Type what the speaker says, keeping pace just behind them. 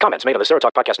Comments made on the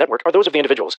Serotalk Podcast Network are those of the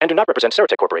individuals and do not represent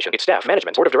Serotech Corporation, its staff,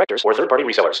 management, board of directors, or third-party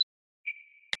resellers.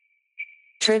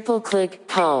 Triple Click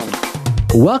Home.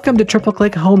 Welcome to Triple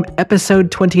Click Home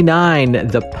episode 29,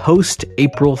 the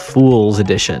post-April Fool's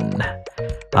edition.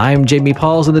 I'm Jamie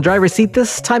Pauls in the driver's seat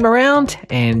this time around,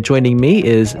 and joining me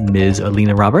is Ms.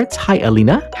 Alina Roberts. Hi,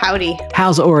 Alina. Howdy.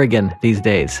 How's Oregon these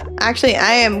days? Actually,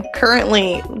 I am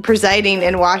currently presiding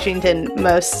in Washington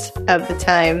most of the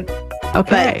time.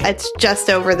 Okay. But it's just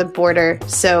over the border,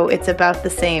 so it's about the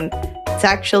same. It's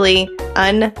actually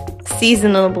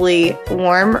unseasonably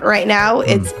warm right now.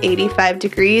 It's 85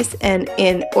 degrees, and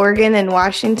in Oregon and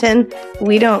Washington,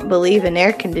 we don't believe in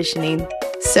air conditioning.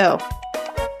 So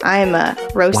I'm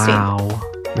roasting. Wow.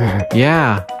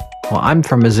 Yeah. Well, I'm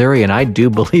from Missouri, and I do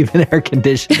believe in air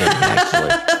conditioning,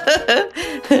 actually.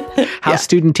 How's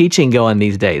student teaching going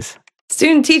these days?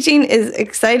 Student teaching is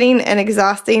exciting and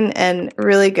exhausting and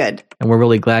really good. And we're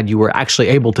really glad you were actually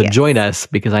able to join us,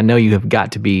 because I know you have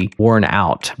got to be worn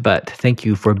out. But thank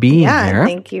you for being here. Yeah,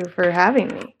 thank you for having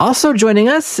me. Also joining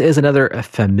us is another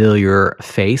familiar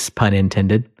face, pun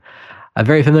intended. A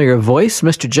very familiar voice,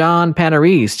 Mr. John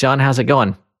Panarese. John, how's it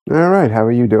going? All right. How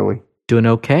are you doing? Doing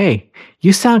okay.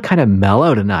 You sound kind of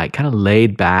mellow tonight, kind of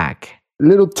laid back. A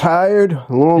little tired,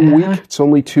 a long week. It's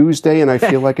only Tuesday, and I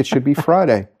feel like it should be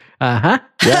Friday. Uh-huh.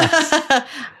 Yes.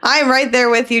 I'm right there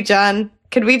with you, John.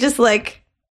 Could we just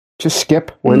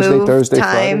skip Wednesday, move Thursday,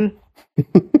 time?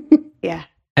 Friday? Yeah.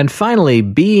 And finally,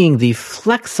 being the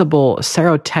flexible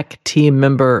Serotech team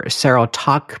member,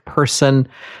 Serotalk person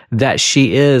that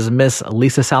she is, Miss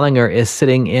Lisa Salinger is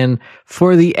sitting in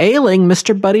for the ailing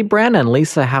Mr. Buddy Brannon.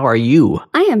 Lisa, how are you?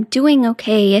 I am doing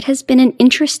okay. It has been an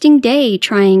interesting day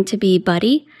trying to be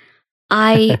Buddy.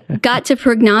 I got to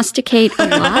prognosticate a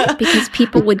lot because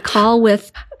people would call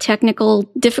with technical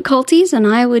difficulties, and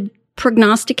I would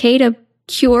prognosticate a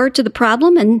cure to the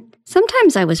problem, and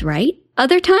sometimes I was right.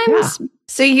 Other times...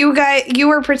 So you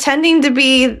were pretending to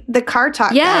be the car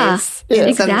talk guys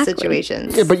in some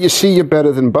situations. Yeah, but you see, you're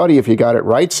better than Buddy if you got it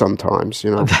right sometimes,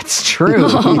 you know. That's true.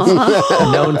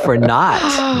 Known for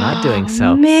not doing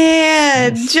so.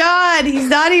 Man, John, he's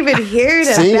not even here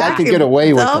to see, I can get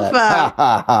away with that. Ha,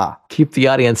 ha, ha. Keep the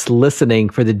audience listening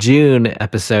for the June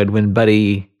episode when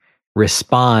Buddy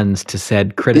responds to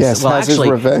said criticism. Yes, well, has his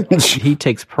revenge. He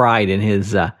takes pride in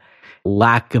his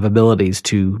lack of abilities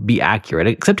to be accurate,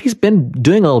 except he's been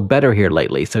doing a little better here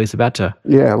lately, so he's about to...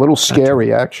 Yeah, a little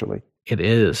scary, actually. It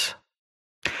is.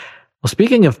 Well,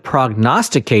 speaking of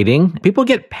prognosticating, people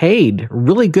get paid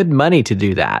really good money to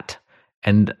do that.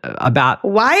 And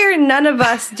why are none of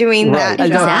us doing that?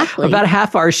 Exactly. About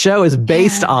half our show is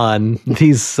based on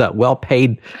these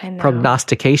well-paid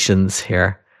prognostications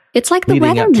here. It's like the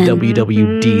leading up to weathermen.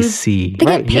 WWDC. They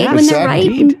get paid when they're right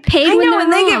and paid when they're wrong.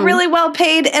 And they get really well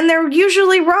paid, and they're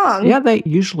usually wrong. Yeah, they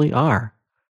usually are.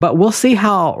 But we'll see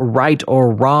how right or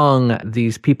wrong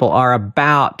these people are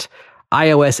about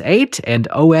iOS 8 and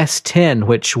OS 10,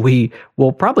 which we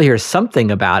will probably hear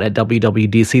something about at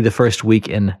WWDC the first week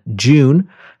in June.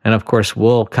 And of course,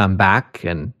 we'll come back,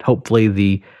 and hopefully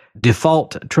the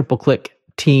default Triple Click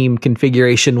team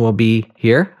configuration will be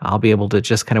here. I'll be able to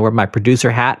just kind of wear my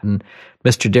producer hat, and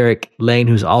Mr. Derek Lane,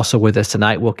 who's also with us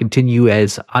tonight, will continue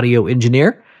as audio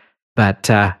engineer, but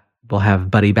we'll have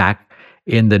Buddy back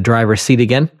in the driver's seat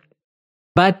again.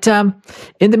 But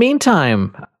in the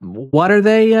meantime, what are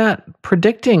they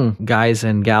predicting, guys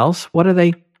and gals? What are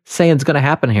they saying is going to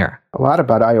happen here? A lot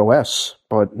about iOS,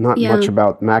 but not much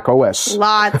about Mac OS.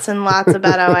 Lots and lots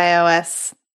about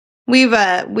iOS. We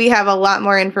have a lot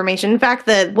more information. In fact,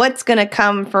 what's going to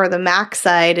come for the Mac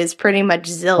side is pretty much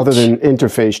zilch. Other than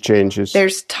interface changes.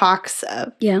 There's talks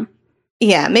of... Yeah,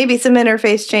 maybe some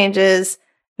interface changes,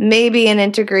 maybe an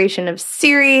integration of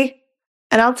Siri.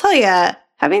 And I'll tell you,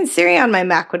 having Siri on my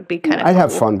Mac would be kind of I'd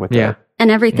have fun with that.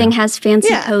 and everything has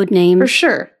fancy code names. For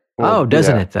sure. Oh,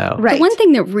 doesn't it, though? Right. The one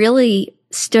thing that really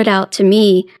stood out to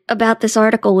me about this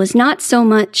article was not so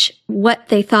much what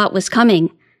they thought was coming,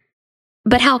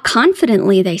 but how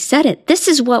confidently they said it. This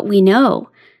is what we know.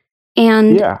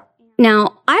 And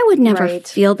now, I would never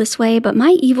feel this way, but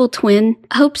my evil twin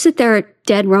hopes that they're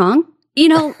dead wrong. You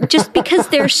know, just because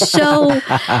they're so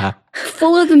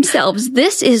full of themselves.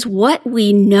 This is what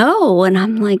we know. And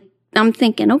I'm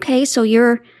thinking, okay, so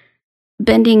you're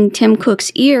bending Tim Cook's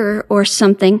ear or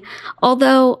something.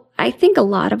 Although I think a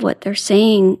lot of what they're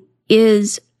saying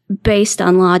is based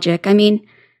on logic. I mean,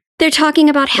 they're talking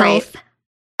about health. Right.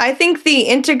 I think the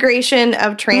integration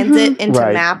of transit into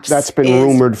maps that's been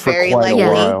rumored for quite a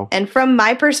while. And from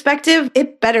my perspective,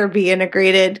 it better be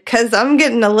integrated because I'm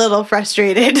getting a little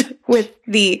frustrated with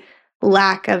the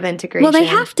lack of integration. Well, they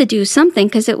have to do something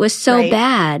because it was so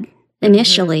bad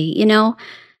initially, you know?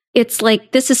 It's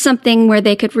like this is something where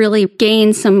they could really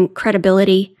gain some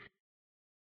credibility.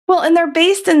 Well, and they're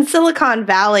based in Silicon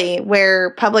Valley,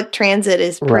 where public transit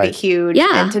is pretty huge.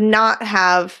 Yeah. And to not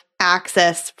have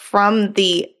access from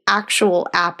the actual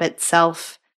app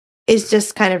itself is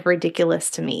just kind of ridiculous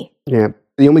to me. Yeah.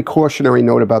 The only cautionary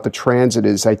note about the transit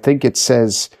is I think it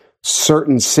says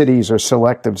certain cities or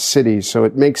selective cities. So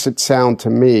it makes it sound to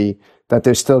me that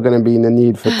there's still going to be the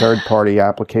need for third-party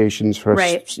applications for,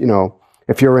 you know,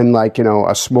 if you're in like, you know,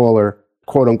 a smaller,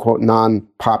 quote-unquote,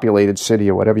 non-populated city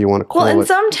or whatever you want to call it. Well, and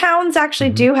some towns actually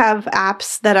do have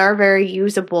apps that are very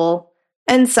usable,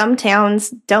 and some towns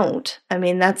don't. I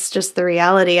mean, that's just the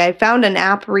reality. I found an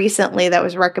app recently that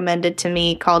was recommended to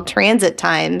me called Transit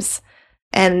Times,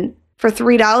 and for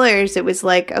 $3, it was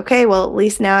like, okay, well, at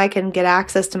least now I can get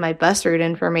access to my bus route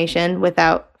information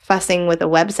without fussing with a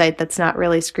website that's not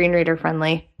really screen reader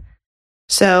friendly.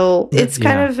 So it's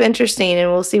kind of interesting,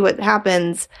 and we'll see what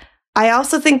happens. I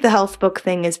also think the health book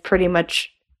thing is pretty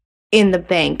much in the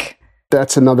bank.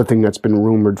 That's another thing that's been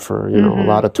rumored for, you know, a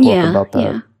lot of talk about that.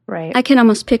 Yeah. Right. I can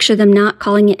almost picture them not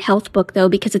calling it health book, though,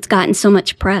 because it's gotten so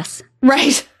much press.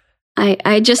 Right.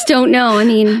 I just don't know. I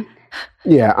mean...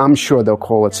 Yeah, I'm sure they'll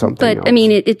call it something else. But, I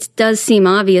mean, it does seem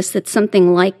obvious that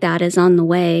something like that is on the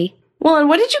way. Well, and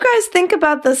what did you guys think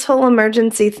about this whole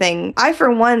emergency thing? I,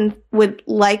 for one, would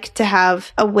like to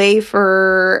have a way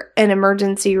for an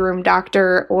emergency room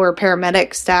doctor or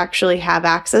paramedics to actually have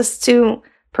access to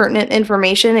pertinent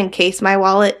information in case my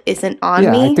wallet isn't on me.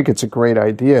 Yeah, I think it's a great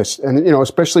idea. And, you know,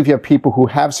 especially if you have people who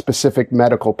have specific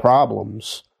medical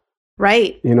problems.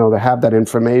 Right. You know, to have that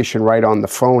information right on the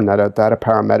phone that a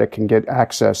paramedic can get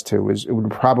access to, it would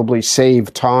probably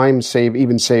save time,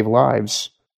 save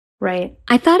lives. Right.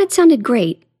 I thought it sounded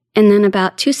great. And then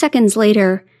about 2 seconds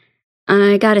later,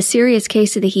 I got a serious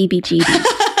case of the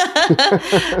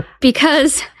heebie-jeebies.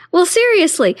 Because, well,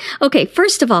 seriously. Okay,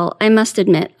 first of all, I must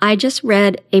admit, I just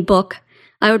read a book.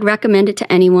 I would recommend it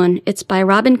to anyone. It's by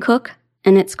Robin Cook,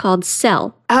 and it's called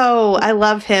Cell. Oh, I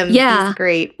love him. Yeah. He's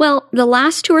great. Well, the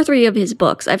last 2 or 3 of his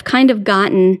books, I've kind of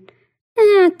gotten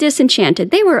disenchanted.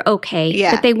 They were okay,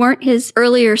 but they weren't his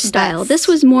earlier style. Best. This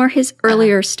was more his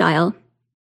earlier style.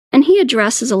 And he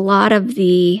addresses a lot of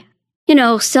the, you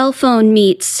know, cell phone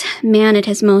meets man at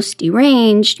his most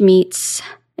deranged, meets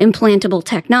implantable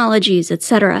technologies,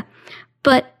 etc.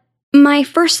 But my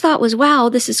first thought was, wow,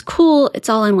 this is cool. It's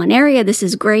all in one area. This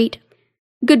is great.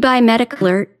 Goodbye, Medic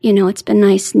Alert. You know, it's been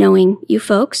nice knowing you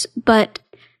folks. But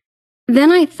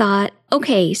then I thought,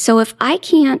 okay, so if I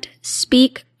can't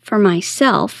speak for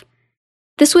myself,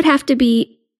 this would have to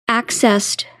be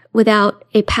accessed without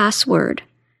a password.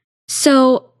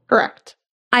 So correct.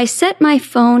 I set my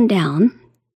phone down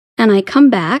and I come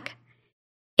back,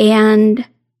 and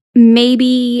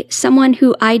maybe someone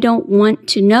who I don't want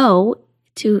to know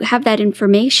to have that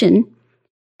information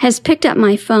has picked up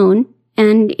my phone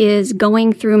and is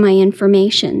going through my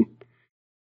information.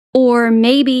 Or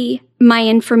maybe my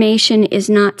information is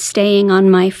not staying on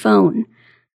my phone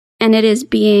and it is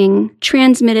being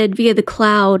transmitted via the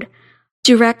cloud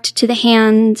direct to the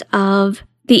hands of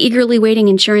the eagerly waiting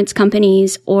insurance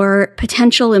companies or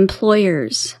potential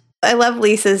employers. I love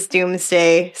Lisa's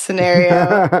doomsday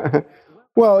scenario.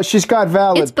 Well, she's got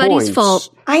valid It's Buddy's points.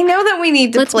 fault. I know that we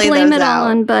need to Let's play blame those it all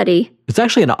out. on Buddy. It's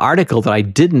actually an article that I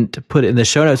didn't put in the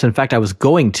show notes. In fact, I was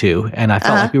going to, and I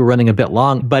felt like we were running a bit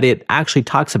long, but it actually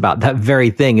talks about that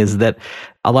very thing, is that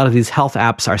a lot of these health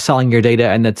apps are selling your data,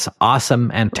 and it's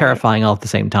awesome and terrifying all at the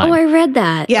same time. Oh, I read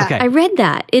that. Yeah. Okay. I read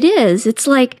that. It is. It's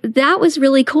like, that was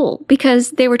really cool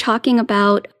because they were talking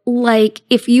about, like,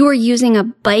 if you were using a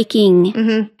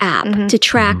biking app to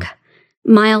track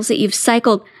miles that you've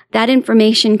cycled, that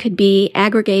information could be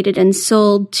aggregated and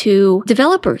sold to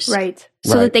developers. Right.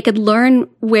 So that they could learn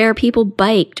where people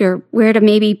biked or where to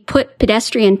maybe put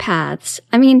pedestrian paths.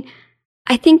 I mean,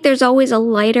 I think there's always a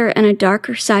lighter and a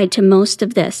darker side to most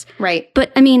of this. Right.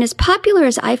 But I mean, as popular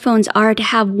as iPhones are, to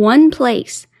have one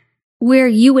place where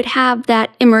you would have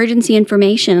that emergency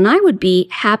information, and I would be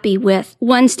happy with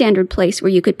one standard place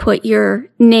where you could put your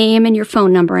name and your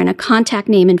phone number and a contact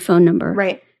name and phone number.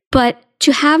 Right. But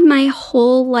to have my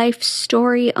whole life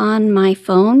story on my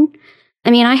phone, I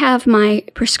mean, I have my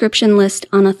prescription list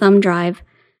on a thumb drive,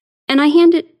 and I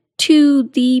hand it to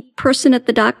the person at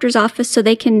the doctor's office so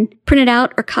they can print it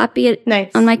out or copy it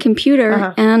on my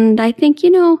computer. And I think,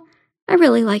 you know, I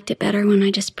really liked it better when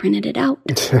I just printed it out.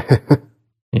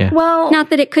 Yeah. Well, Not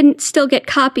that it couldn't still get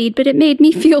copied, but it made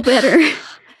me feel better.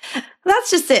 that's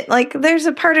just it. Like, there's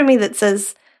a part of me that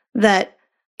says that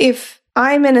if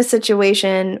I'm in a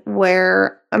situation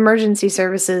where emergency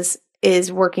services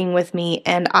is working with me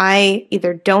and I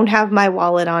either don't have my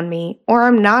wallet on me or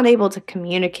I'm not able to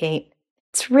communicate,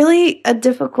 it's really a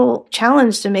difficult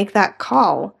challenge to make that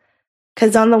call.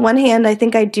 Because on the one hand, I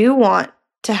think I do want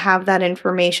to have that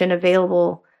information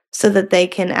available so that they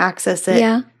can access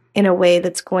it in a way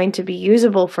that's going to be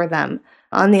usable for them.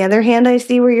 On the other hand, I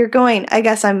see where you're going. I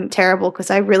guess I'm terrible because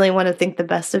I really want to think the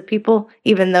best of people,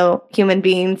 even though human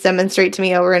beings demonstrate to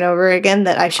me over and over again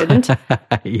that I shouldn't.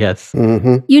 Yes.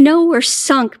 Mm-hmm. You know we're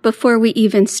sunk before we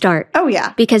even start. Oh,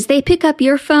 yeah. Because they pick up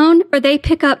your phone or they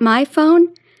pick up my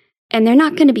phone, and they're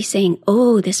not going to be saying,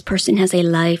 oh, this person has a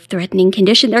life-threatening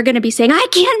condition. They're going to be saying, I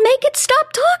can't make it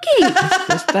stop talking.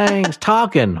 This thing's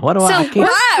talking. What do I can't?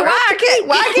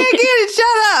 Why can't get it?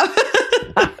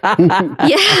 Shut up.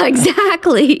 Yeah,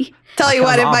 exactly. Tell you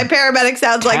what, if my paramedic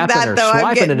sounds like that, though,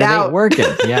 I'm getting it out. Ain't working.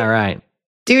 Yeah, right.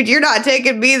 Dude, you're not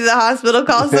taking me to the hospital.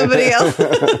 Call somebody else.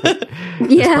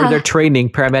 As part of their training,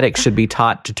 paramedics should be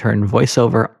taught to turn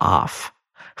voiceover off.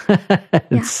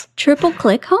 Triple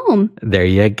click home. There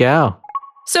you go.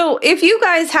 So if you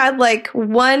guys had like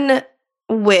one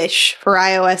wish for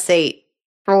iOS 8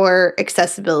 for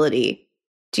accessibility,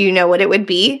 do you know what it would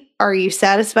be? Are you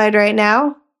satisfied right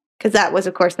now? Because that was,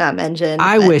 of course, not mentioned.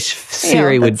 I wish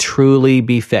Siri would truly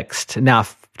be fixed. Now,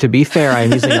 to be fair,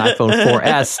 I'm using an iPhone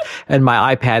 4S and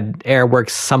my iPad Air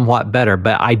works somewhat better,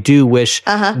 but I do wish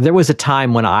there was a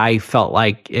time when I felt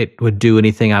like it would do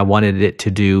anything I wanted it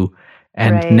to do.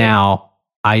 And now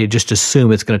I just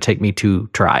assume it's going to take me 2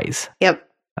 tries. Yep.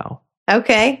 So.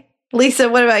 Okay. Lisa,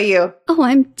 what about you? Oh,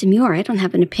 I'm demure. I don't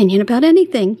have an opinion about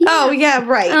anything. Yeah. Oh, yeah,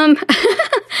 right.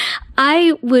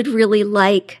 I would really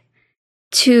like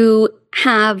to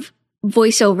have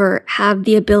VoiceOver have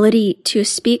the ability to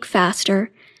speak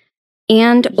faster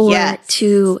and or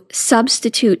to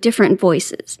substitute different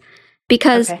voices.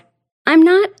 Because I'm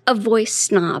not a voice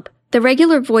snob. The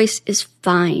regular voice is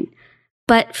fine.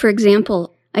 But, for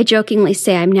example, I jokingly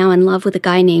say I'm now in love with a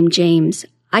guy named James.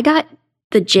 I got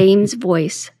the James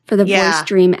voice for the Voice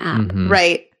Dream app. Mm-hmm.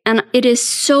 Right. And it is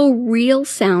so real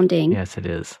sounding. Yes, it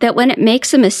is. That when it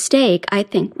makes a mistake, I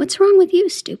think, what's wrong with you,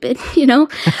 stupid? You know?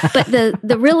 But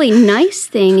the really nice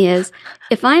thing is,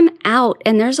 if I'm out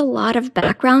and there's a lot of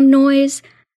background noise,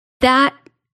 that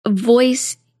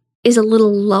voice is a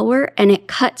little lower and it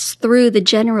cuts through the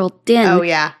general din. Oh,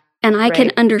 yeah. And I can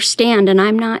understand, and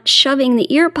I'm not shoving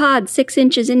the ear pod 6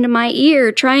 inches into my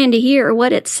ear trying to hear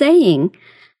what it's saying.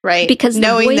 Right. Because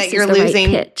knowing that you're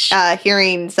losing right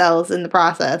hearing cells in the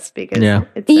process because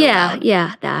it's so loud.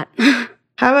 That.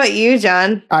 How about you,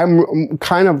 John? I'm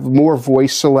kind of more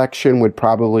voice selection would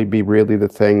probably be really the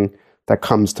thing that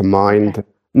comes to mind. Okay.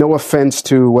 No offense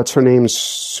to what's her name,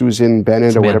 Susan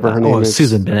Bennett or whatever her name is.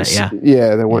 Susan Bennett, yeah.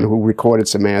 Yeah, the one who recorded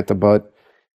Samantha, but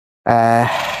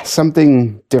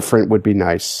something different would be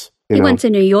nice. He went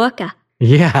to New Yorker.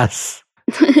 Yes.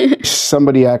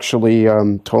 Somebody actually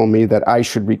told me that I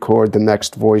should record the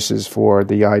next voices for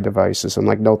the iDevices. I'm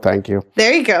like, no, thank you.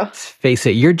 There you go. Let's face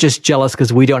it, you're just jealous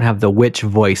because we don't have the witch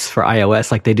voice for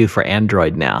iOS like they do for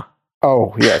Android now.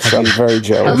 Oh, yes, I'm very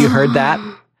jealous. Have you heard that?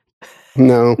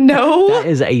 No. That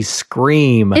is a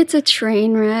scream. It's a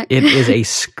train wreck. It is a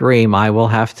scream. I will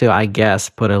have to, I guess,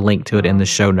 put a link to it in the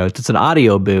show notes. It's an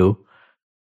audio boo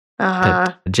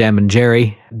that Jam and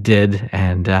Jerry did,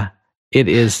 and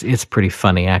it's pretty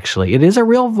funny, actually. It is a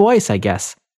real voice, I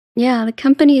guess. Yeah, the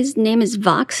company's name is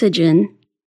Voxygen.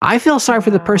 I feel sorry for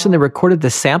the person that recorded the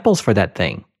samples for that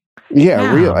thing.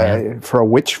 Yeah, real. For a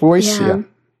witch voice?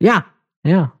 Yeah.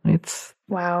 It's...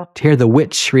 Wow. To hear the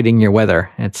witch reading your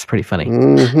weather. It's pretty funny.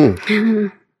 Mm-hmm.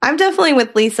 I'm definitely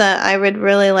with Lisa. I would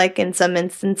really like in some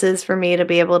instances for me to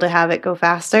be able to have it go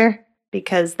faster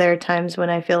because there are times when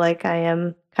I feel like I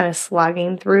am kind of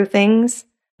slogging through things.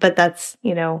 But that's,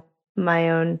 my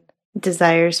own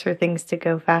desires for things to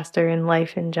go faster in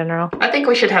life in general. I think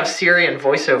we should have Siri and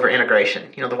VoiceOver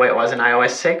integration. The way it was in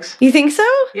iOS 6. You think so?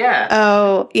 Yeah.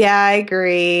 Oh, yeah, I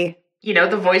agree.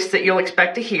 The voice that you'll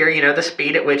expect to hear, the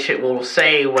speed at which it will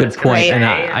say what it's going to say. And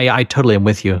I totally am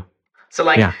with you. So,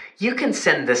 you can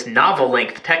send this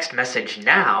novel-length text message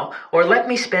now, or let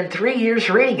me spend 3 years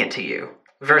reading it to you.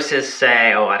 Versus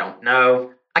say, I don't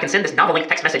know, I can send this novel-length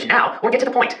text message now, or get to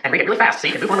the point and read it really fast so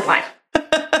you can move on with life.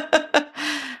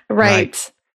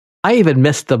 Right. I even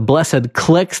missed the blessed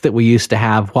clicks that we used to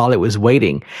have while it was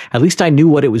waiting. At least I knew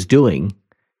what it was doing.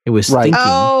 It was thinking.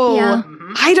 Oh, yeah.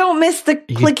 I don't miss the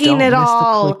clicking at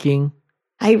all. The clicking?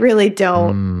 I really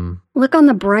don't. Look on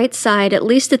the bright side. At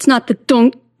least it's not the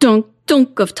dunk, dunk,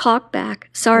 dunk of talkback.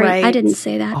 Sorry, I didn't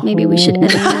say that. Maybe we should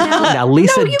edit that out. Now,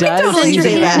 Lisa does use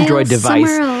an Android device.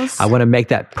 Somewhere else. I want to make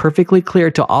that perfectly clear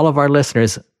to all of our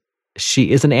listeners.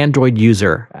 she is an Android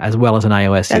user as well as an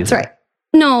iOS user. That's right.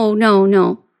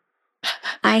 No.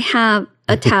 I have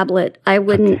a tablet. I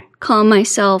wouldn't call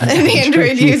myself An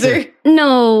Android user.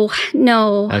 No.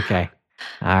 Okay.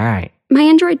 All right. My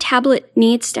Android tablet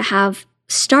needs to have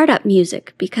startup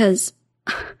music because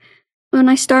when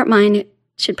I start mine, it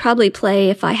should probably play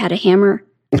If I Had a Hammer.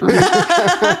 And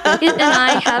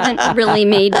I haven't really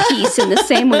made peace in the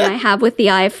same way I have with the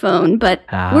iPhone, but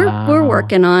we're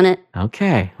working on it.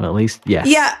 Okay. Well, at least, yes.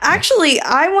 Yeah, actually,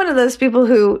 I'm one of those people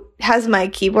who has my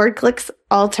keyboard clicks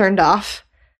all turned off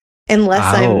unless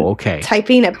I'm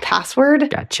typing a password.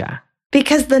 Gotcha.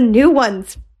 Because the new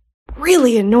ones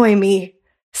really annoy me.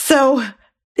 So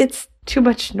it's too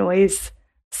much noise.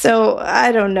 So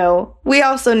I don't know. We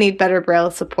also need better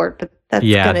Braille support, but that's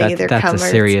going to either come or... That's a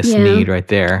serious need right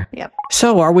there. Yep.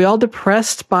 So are we all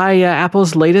depressed by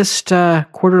Apple's latest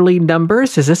quarterly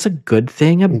numbers? Is this a good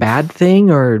thing, a bad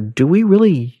thing, or do we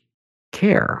really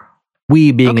care?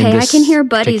 We being in this I can hear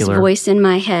Buddy's voice in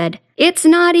my head. It's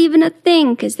not even a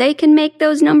thing because they can make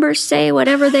those numbers say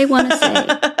whatever they want to say.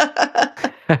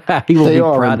 He will they be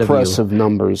are proud impressive of you.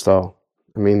 numbers, though.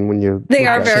 I mean, when you... They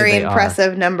are very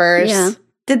impressive numbers. Yeah.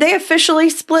 Did they officially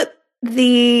split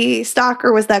the stock,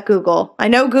 or was that Google? I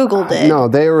know Google did. No,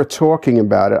 they were talking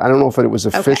about it. I don't know if it was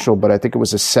official, but I think it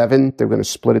was a 7. They were going to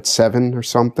split it 7 or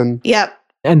something. Yep.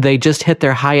 And they just hit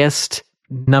their highest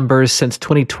numbers since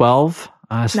 2012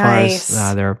 as far as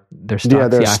their stocks. Yeah,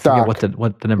 their stock. I forget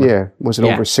what the number. Yeah, was it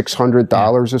over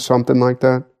 $600 or something like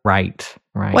that? Right.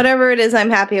 Whatever it is, I'm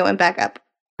happy it went back up.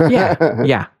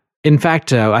 Yeah. In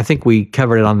fact, I think we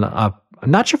covered it on I'm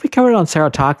not sure if we covered it on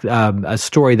Sarah Talk, a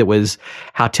story that was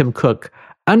how Tim Cook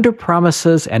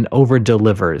under-promises and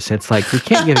over-delivers. It's like we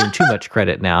can't give him too much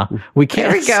credit now. We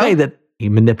can't say that he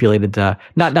manipulated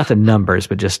not the numbers,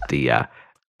 but just the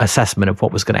assessment of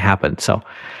what was going to happen. So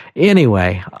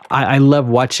anyway, I love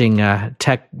watching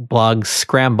tech blogs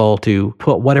scramble to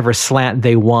put whatever slant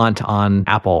they want on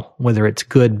Apple, whether it's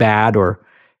good, bad, or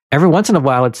every once in a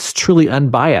while, it's truly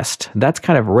unbiased. That's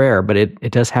kind of rare, but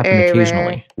it does happen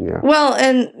occasionally. Yeah. Well,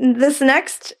 and this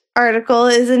next article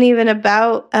isn't even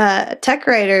about a tech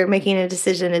writer making a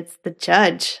decision. It's the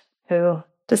judge who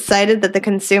decided that the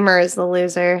consumer is the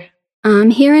loser. I'm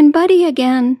hearing Buddy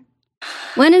again.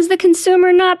 When is the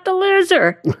consumer not the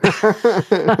loser?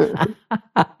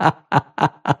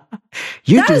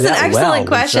 That is an excellent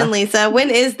question, Lisa.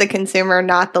 When is the consumer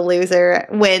not the loser?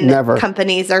 When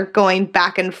companies are going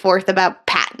back and forth about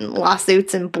patent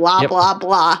lawsuits and blah, blah,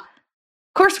 blah.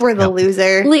 Of course we're the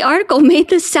loser. Well, the article made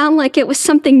this sound like it was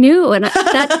something new. And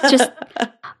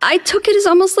I took it as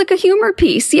almost like a humor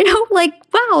piece, like,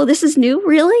 wow, this is new,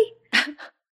 really?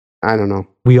 I don't know.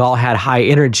 We all had high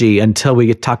energy until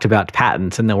we talked about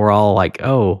patents, and then we're all like,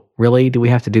 oh, really? Do we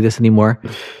have to do this anymore?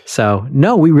 So,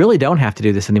 no, we really don't have to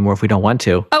do this anymore if we don't want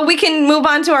to. Oh, we can move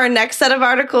on to our next set of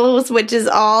articles, which is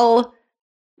all,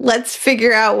 let's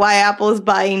figure out why Apple is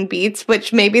buying Beats,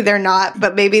 which maybe they're not,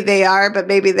 but maybe they are, but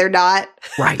maybe they're not.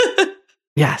 Right.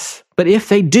 Yes. But if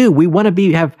they do, we want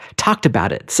to have talked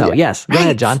about it. So, yes, go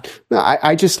ahead, John. No,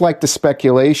 I just like the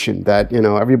speculation that,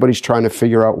 everybody's trying to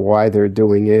figure out why they're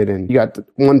doing it. And you got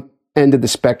one end of the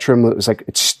spectrum that was like,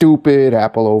 it's stupid,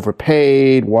 Apple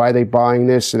overpaid, why are they buying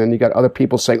this? And then you got other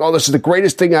people saying, oh, this is the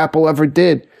greatest thing Apple ever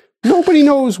did. Nobody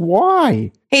knows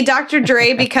why. Hey, Dr.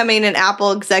 Dre becoming an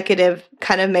Apple executive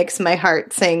kind of makes my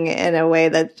heart sing in a way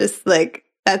that's just like,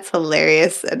 that's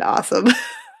hilarious and awesome.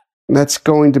 That's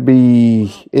going to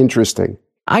be interesting.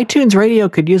 iTunes Radio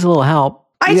could use a little help.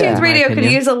 iTunes Radio could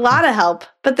use a lot of help.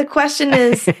 But the question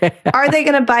is, are they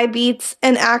going to buy Beats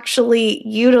and actually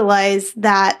utilize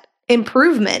that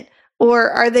improvement?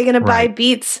 Or are they going to buy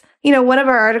Beats? One of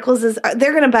our articles is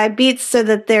they're going to buy Beats so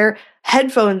that their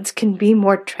headphones can be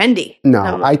more trendy.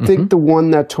 No, I think the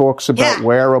one that talks about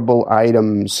wearable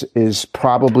items is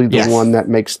probably the one that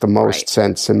makes the most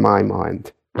sense in my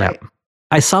mind. Right.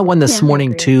 I saw one this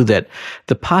morning, too, that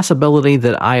the possibility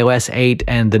that iOS 8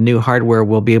 and the new hardware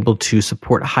will be able to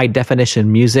support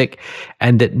high-definition music,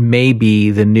 and that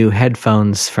maybe the new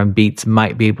headphones from Beats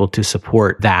might be able to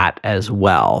support that as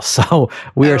well. So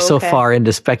we are so far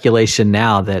into speculation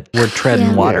now that we're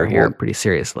treading water here pretty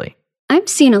seriously. I've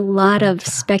seen a lot of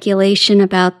speculation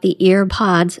about the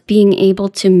EarPods being able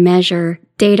to measure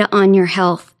data on your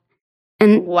health.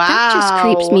 And that just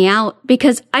creeps me out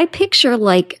because I picture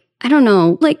I don't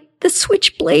know, like the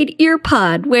Switchblade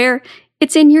EarPod where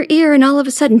it's in your ear and all of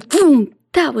a sudden, boom,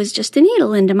 that was just a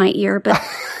needle into my ear. But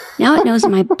Now it knows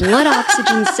my blood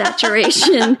oxygen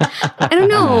saturation. I don't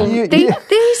know. They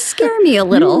scare me a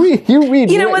little.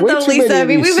 You know what, though, Lisa? I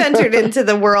mean, we've entered into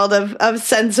the world of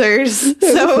sensors,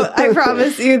 so I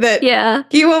promise you that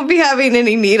you won't be having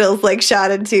any needles like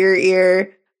shot into your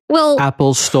ear. Well,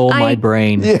 Apple stole my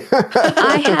brain.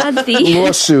 I had the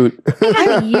lawsuit. I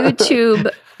had a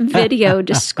YouTube video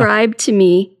described to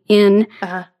me in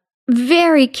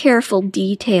very careful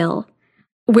detail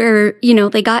where,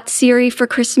 they got Siri for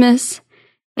Christmas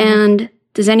and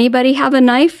does anybody have a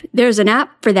knife? There's an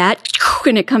app for that.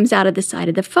 And it comes out of the side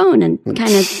of the phone and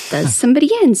kind of does somebody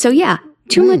in. So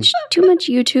too much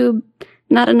YouTube,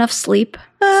 not enough sleep.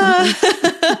 I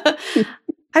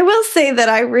will say that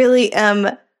I really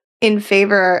am in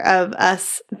favor of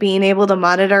us being able to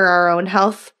monitor our own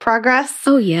health progress.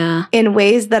 Oh, yeah. In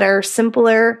ways that are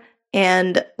simpler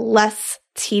and less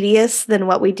tedious than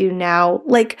what we do now.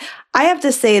 Like, I have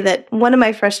to say that one of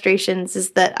my frustrations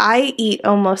is that I eat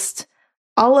almost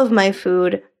all of my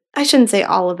food. I shouldn't say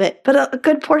all of it, but a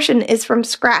good portion is from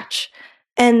scratch.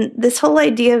 And this whole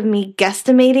idea of me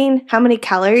guesstimating how many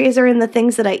calories are in the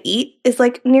things that I eat is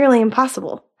like nearly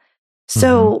impossible.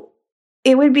 So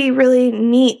it would be really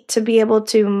neat to be able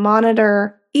to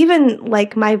monitor even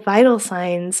like my vital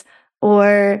signs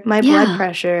or my blood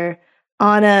pressure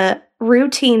on a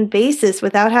routine basis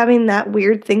without having that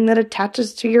weird thing that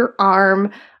attaches to your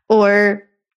arm, or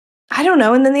I don't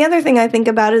know. And then the other thing I think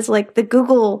about is like the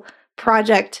Google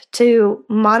project to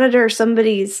monitor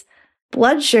somebody's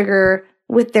blood sugar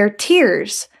with their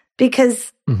tears,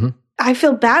 because I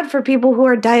feel bad for people who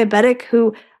are diabetic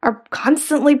who are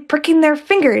constantly pricking their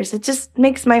fingers. It just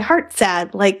makes my heart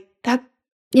sad. Like that.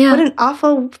 Yeah. What an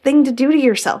awful thing to do to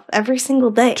yourself every single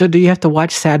day. So do you have to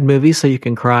watch sad movies so you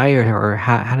can cry, or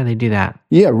how do they do that?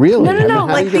 Yeah, really? No.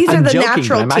 Like these are the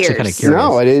natural I'm tears. Actually kind of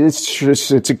curious. No,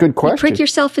 it's a good question. You prick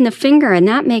yourself in the finger and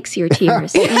that makes your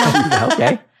tears.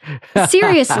 Okay.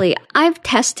 Seriously, I've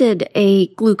tested a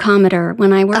glucometer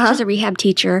when I worked as a rehab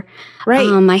teacher. Right.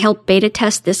 I helped beta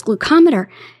test this glucometer.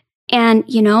 And,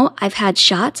 I've had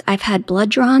shots. I've had blood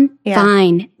drawn. Yeah.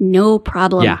 Fine. No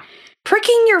problem. Yeah.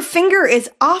 Pricking your finger is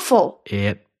awful.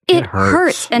 It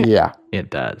hurts. And it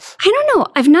does. I don't know.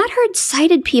 I've not heard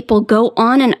sighted people go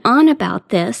on and on about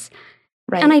this.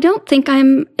 Right. And I don't think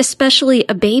I'm especially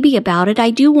a baby about it. I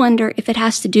do wonder if it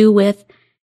has to do with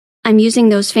I'm using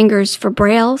those fingers for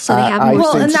Braille, so they have more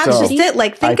Well, and that's sensitivity. just it.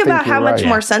 Like, think about how much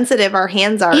more sensitive our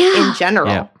hands are in general.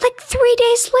 Yeah. Like 3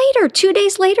 days later, 2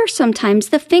 days later, sometimes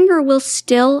the finger will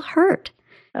still hurt.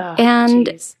 Oh, and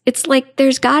geez. It's like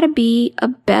there's got to be a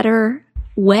better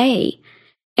way.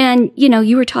 And,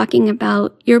 you were talking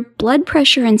about your blood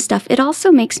pressure and stuff. It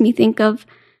also makes me think of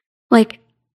like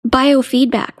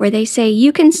biofeedback, where they say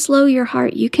you can slow your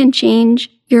heart, you can change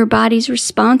your body's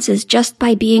responses just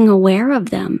by being aware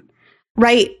of them.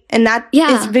 Right. And that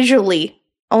is visually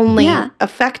only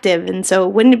effective. And so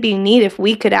wouldn't it be neat if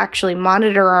we could actually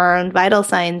monitor our own vital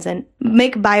signs and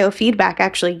make biofeedback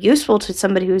actually useful to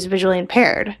somebody who's visually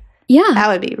impaired? Yeah. That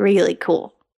would be really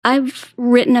cool. I've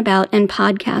written about and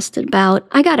podcasted about,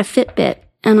 I got a Fitbit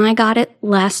and I got it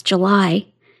last July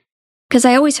because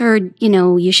I always heard,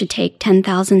 you should take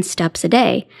 10,000 steps a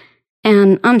day.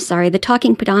 And I'm sorry, the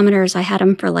talking pedometers, I had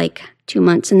them for like 2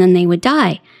 months and then they would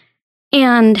die.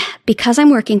 And because I'm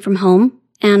working from home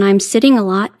and I'm sitting a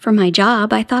lot for my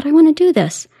job, I thought I want to do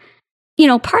this.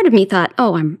 Part of me thought,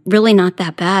 oh, I'm really not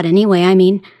that bad anyway. I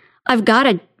mean, I've got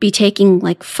to be taking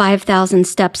like 5,000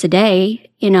 steps a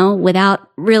day, without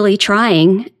really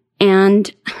trying. And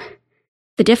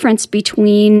the difference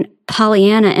between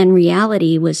Pollyanna and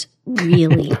reality was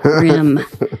really grim.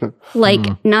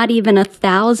 Like not even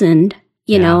 1,000,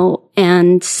 you know?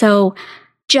 And so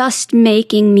just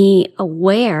making me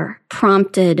aware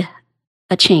prompted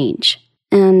a change.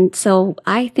 And so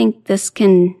I think this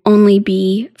can only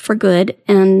be for good.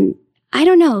 And I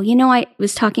don't know, I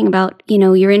was talking about,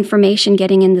 your information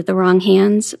getting into the wrong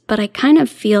hands, but I kind of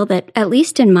feel that, at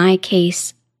least in my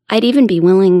case, I'd even be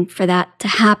willing for that to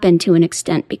happen to an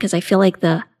extent because I feel like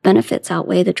the benefits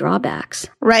outweigh the drawbacks.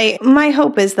 Right. My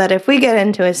hope is that if we get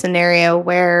into a scenario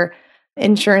where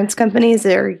insurance companies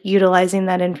are utilizing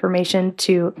that information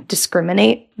to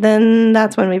discriminate, then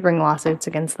that's when we bring lawsuits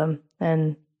against them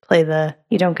and play the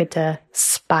you don't get to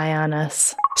spy on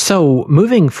us. So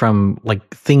moving from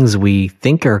like things we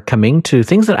think are coming to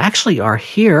things that actually are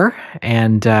here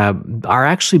and are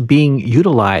actually being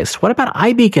utilized. What about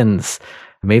iBeacons?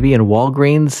 Maybe in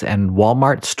Walgreens and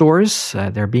Walmart stores,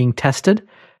 they're being tested.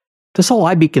 This whole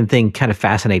iBeacon thing kind of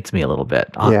fascinates me a little bit.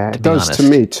 It does to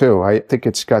me too. I think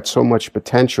it's got so much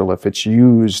potential if it's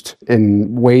used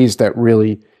in ways that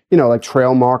really like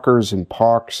trail markers in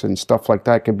parks and stuff like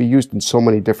that can be used in so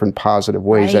many different positive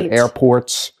ways at Right.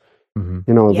 airports, the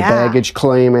Yeah. baggage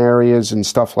claim areas and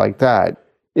stuff like that.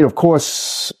 Of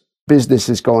course, business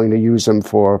is going to use them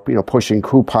for, pushing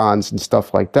coupons and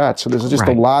stuff like that. So there's just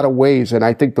Right. a lot of ways. And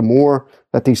I think the more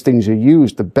that these things are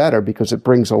used, the better, because it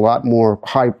brings a lot more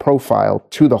high profile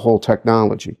to the whole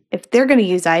technology. If they're going to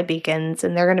use iBeacons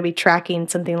and they're going to be tracking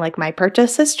something like my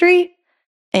purchase history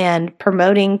and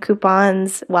promoting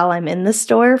coupons while I'm in the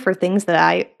store for things that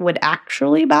I would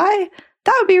actually buy,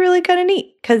 that would be really kind of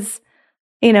neat. Because,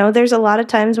 there's a lot of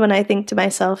times when I think to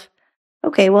myself,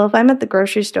 okay, well, if I'm at the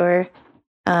grocery store,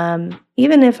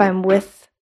 even if I'm with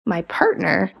my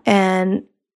partner, and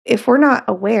if we're not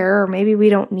aware, or maybe we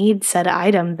don't need said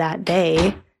item that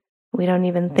day, we don't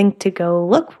even think to go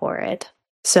look for it.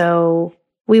 So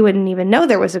we wouldn't even know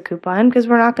there was a coupon because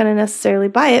we're not going to necessarily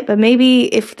buy it. But maybe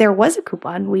if there was a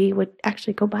coupon, we would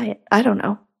actually go buy it. I don't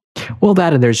know. Well,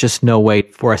 that and there's just no way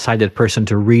for a sighted person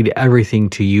to read everything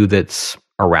to you that's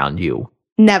around you.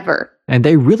 Never. And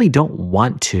they really don't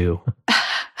want to.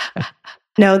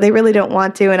 No, they really don't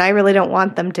want to, and I really don't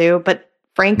want them to. But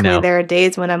frankly, No. there are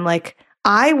days when I'm like,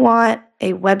 I want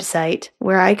a website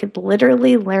where I could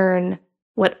literally learn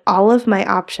what all of my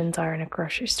options are in a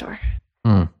grocery store.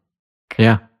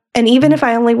 Yeah. And even if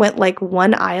I only went like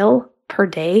one aisle per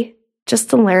day just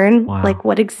to learn Wow. like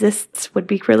what exists would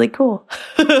be really cool.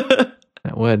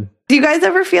 That would. Do you guys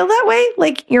ever feel that way?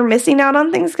 Like you're missing out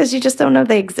on things because you just don't know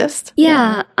they exist?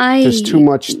 Yeah, There's too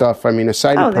much stuff. I mean, a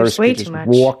sighted Oh, there's person way can just too much.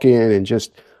 walk in and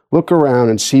just look around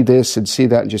and see this and see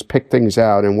that and just pick things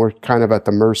out. And we're kind of at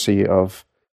the mercy of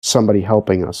somebody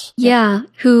helping us. Yeah,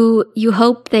 who you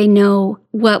hope they know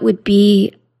what would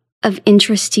be of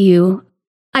interest to you.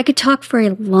 I could talk for a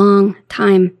long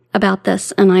time about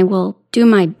this, and I will do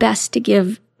my best to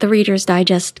give the Reader's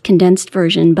Digest condensed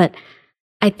version, but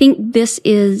I think this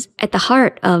is at the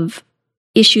heart of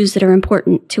issues that are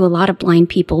important to a lot of blind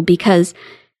people, because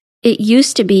it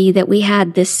used to be that we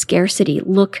had this scarcity.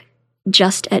 Look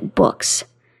just at books.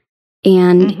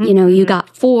 And, Mhm. you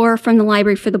got 4 from the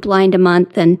library for the blind a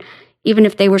month. And even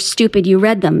if they were stupid, you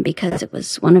read them because it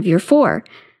was one of your 4.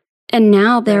 And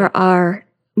now there are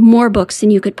more books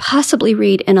than you could possibly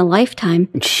read in a lifetime.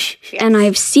 And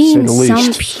I've seen Say the some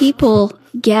least. people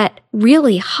get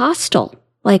really hostile.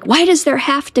 Like, why does there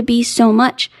have to be so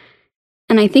much?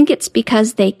 And I think it's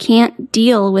because they can't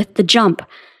deal with the jump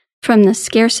from the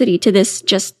scarcity to this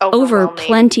just over Overwhelming.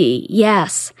 plenty.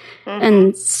 Yes. Mhm.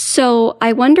 And so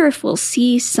I wonder if we'll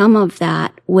see some of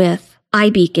that with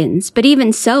iBeacons. But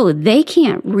even so, they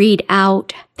can't read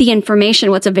out the information,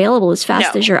 what's available, as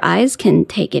fast No. as your eyes can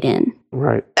take it in.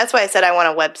 Right. That's why I said I want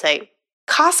a website.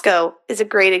 Costco is a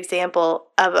great example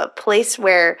of a place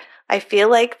where I feel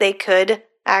like they could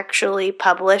actually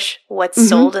publish what's Mhm.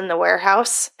 sold in the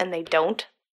warehouse, and they don't,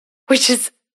 which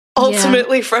is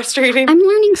ultimately frustrating. I'm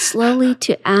learning slowly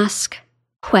to ask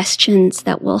questions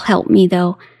that will help me,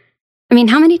 though. I mean,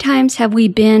 how many times have we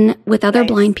been with other Nice.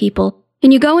 blind people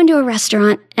and you go into a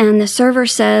restaurant and the server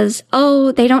says,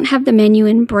 "Oh, they don't have the menu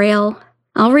in Braille.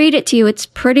 I'll read it to you. It's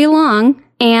pretty long."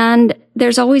 And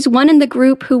there's always one in the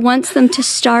group who wants them to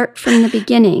start from the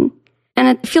beginning. And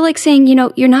I feel like saying,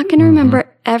 you're not going to remember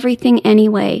everything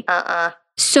anyway.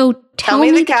 So tell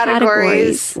me me the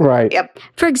categories. Right. Yep.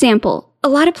 For example, a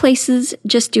lot of places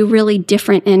just do really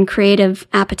different and creative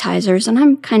appetizers, and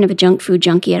I'm kind of a junk food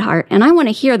junkie at heart, and I want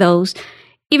to hear those,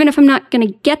 even if I'm not going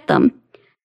to get them.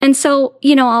 And so,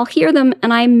 I'll hear them,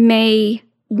 and I may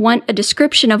want a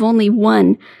description of only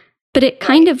one, but it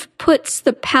kind of puts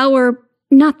the power,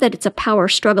 not that it's a power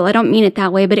struggle, I don't mean it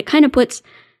that way, but it kind of puts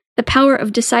the power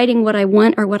of deciding what I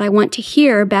want or what I want to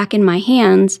hear back in my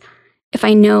hands if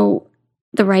I know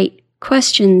the right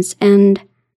questions. And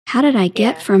how did I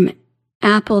get Yeah. from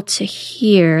Apple to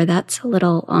here? That's a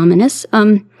little ominous.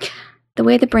 The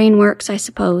way the brain works, I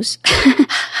suppose.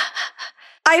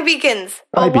 iBeacons.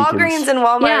 Well, iBeacons. Walgreens and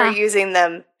Walmart Yeah. are using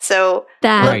them. So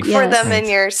That, Right. look for yes. them in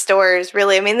your stores,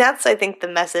 really. I mean, that's, I think, the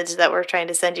message that we're trying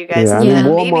to send you guys. Yeah, I is mean, Yeah.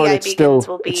 that maybe Walmart, it's iBeacons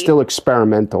will be... it's still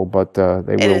experimental, but they It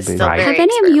will is be. still Right. very Have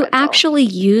any of you experimental. actually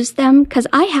used them? Because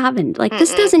I haven't. Like,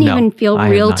 this Mm-mm. doesn't No, even feel I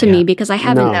have real not to me yet. because I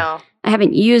haven't. No. No. I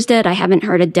haven't used it. I haven't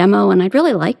heard a demo, and I'd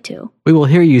really like to. We will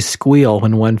hear you squeal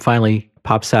when one finally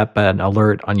pops up an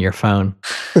alert on your phone.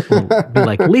 We'll be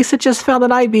like, Lisa just found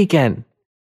an iBeacon.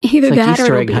 Either like that, or Easter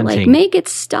it'll egg be like, hunting. make it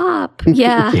stop.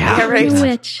 Yeah, Yeah, right.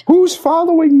 Which Who's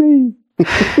following me?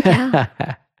 Yeah.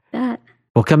 that.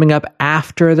 Well, coming up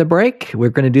after the break, we're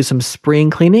going to do some spring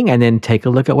cleaning and then take a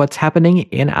look at what's happening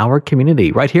in our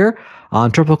community right here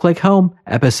on Triple Click Home,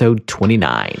 episode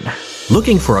 29.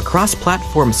 Looking for a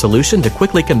cross-platform solution to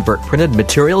quickly convert printed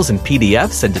materials and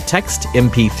PDFs into text,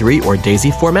 MP3, or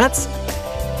DAISY formats?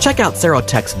 Check out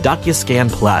Cerotex DocuScan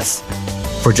Plus.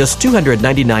 For just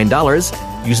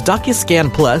 $299, use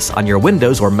DocuScan Plus on your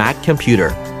Windows or Mac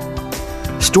computer.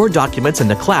 Store documents in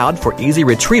the cloud for easy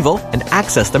retrieval and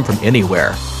access them from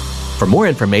anywhere. For more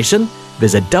information,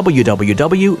 visit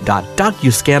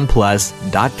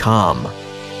www.docuscanplus.com.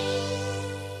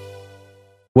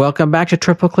 Welcome back to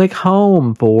Triple Click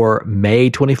Home for May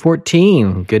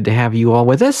 2014. Good to have you all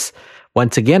with us.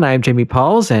 Once again, I'm Jamie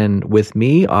Pauls, and with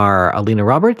me are Alina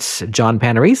Roberts, John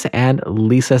Panarese, and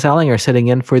Lisa Salinger sitting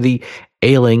in for the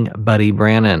ailing Buddy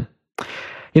Brannon.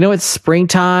 You know, it's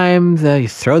springtime. You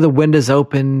throw the windows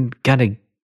open, kind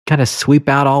of sweep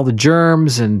out all the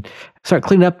germs and start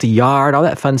cleaning up the yard, all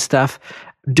that fun stuff.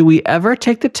 Do we ever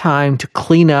take the time to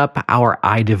clean up our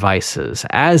iDevices?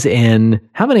 As in,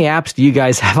 how many apps do you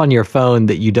guys have on your phone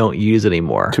that you don't use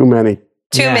anymore? Too many.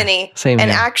 Too many. Same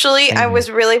and here. actually, Same I here. was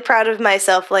really proud of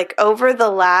myself. Like over the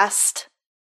last,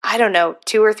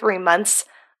 2 or 3 months,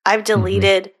 I've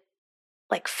deleted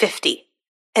like 50.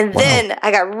 And then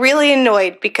I got really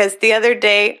annoyed because the other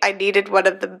day I needed one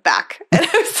of them back. And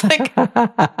I was like,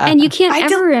 And you can't I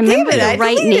ever remember deleted- I the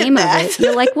right deleted name that. of it.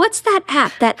 You're like, what's that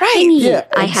app? That Right. thingy Yeah,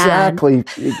 I had. exactly.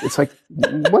 It's like,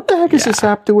 what the heck is this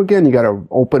app do again? You got to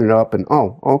open it up and,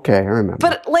 oh, okay, I remember.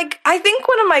 but like, I think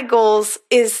one of my goals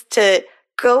is to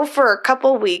go for a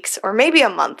couple weeks or maybe a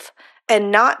month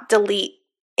and not delete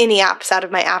any apps out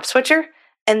of my app switcher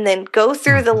and then go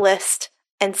through the list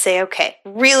and say, okay,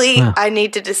 really, Huh. I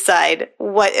need to decide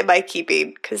what am I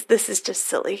keeping because this is just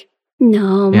silly.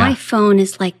 No, Yeah. my phone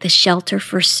is like the shelter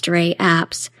for stray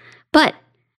apps. But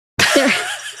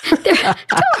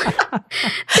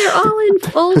they're all in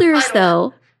folders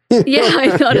though. Yeah,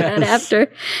 I thought of that Yes.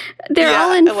 after. They're Yeah,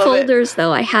 all in I love it. folders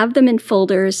though. I have them in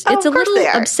folders. Oh, It's a of course little they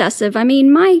are. obsessive. I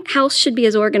mean, my house should be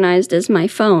as organized as my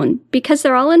phone because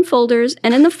they're all in folders,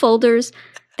 and in the folders,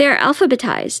 they're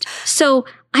alphabetized. So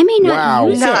I may not Wow.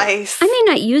 use it. Nice. I may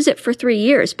not use it for 3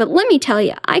 years, but let me tell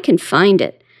you, I can find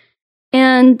it.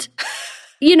 And,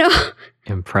 you know,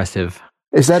 Impressive.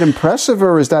 Is that impressive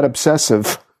or is that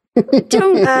obsessive?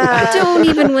 don't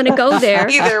even want to go there.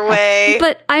 Either way.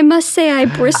 But I must say I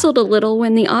bristled a little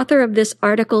when the author of this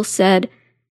article said,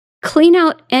 clean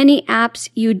out any apps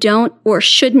you don't or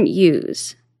shouldn't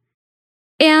use.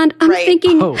 And I'm Right.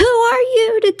 thinking, Oh. who are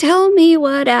you to tell me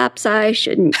what apps I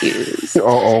shouldn't use?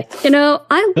 Uh-oh. You know,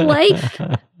 I like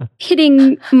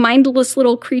hitting mindless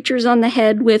little creatures on the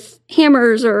head with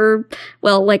hammers or,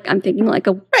 well, like I'm thinking like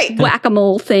a Right.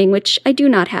 whack-a-mole thing, which I do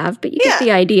not have, but you Yeah. get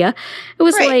the idea. It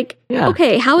was Right. like, Yeah.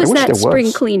 okay, how I is wish that there spring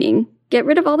was. cleaning? Get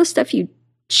rid of all the stuff you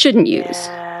shouldn't use.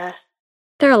 Yeah.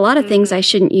 There are a lot of things Mhm. I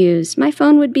shouldn't use. My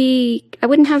phone would be, I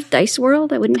wouldn't have Dice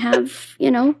World. I wouldn't have,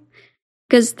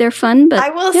 because they're fun, but I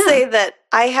will yeah. say that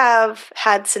I have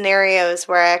had scenarios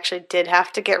where I actually did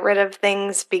have to get rid of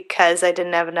things because I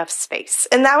didn't have enough space.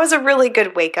 And that was a really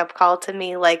good wake up call to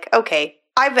me. Like, okay,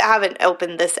 I haven't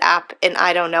opened this app in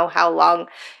I don't know how long.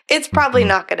 It's probably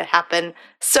not going to happen.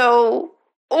 So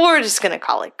we're just going to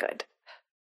call it good.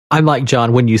 I'm like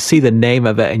John, when you see the name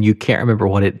of it and you can't remember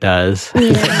what it does.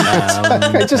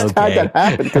 I just had that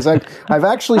happen because I've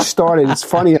actually started. It's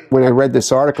funny when I read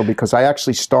this article because I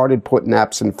actually started putting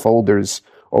apps in folders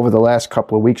over the last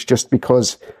couple of weeks just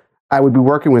because I would be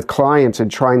working with clients and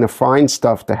trying to find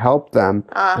stuff to help them.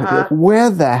 I'd be like, where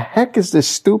the heck is this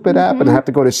stupid app? And I have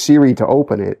to go to Siri to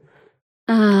open it.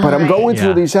 But I'm Right. going through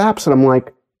Yeah. these apps and I'm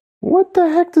like, what the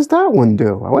heck does that one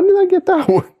do? When did I get that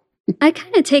one? I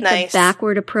kind of take Nice. the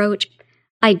backward approach.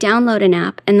 I download an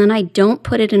app and then I don't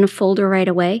put it in a folder right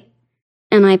away.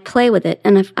 And I play with it.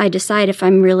 And if I decide if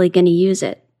I'm really going to use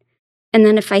it. And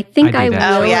then if I think I I do will,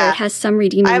 that. Oh, or yeah. it has some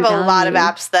redeeming I have a lot of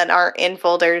value. apps that are in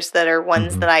folders that are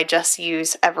ones Mhm. that I just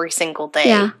use every single day.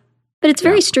 Yeah. But it's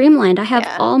very streamlined. I have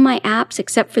Yeah. all my apps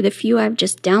except for the few I've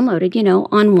just downloaded,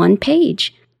 on one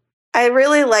page. I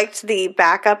really liked the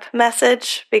backup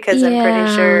message because I'm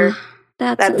pretty sure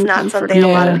that's not something a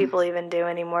lot Yeah. of people even do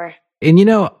anymore. And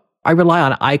I rely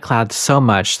on iCloud so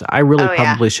much that I really Oh, yeah.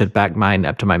 probably should back mine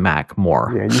up to my Mac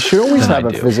more. Yeah, you should always than I have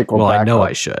a do. physical Well, backup. I know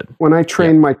I should. When I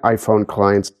train my iPhone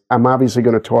clients, I'm obviously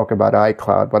going to talk about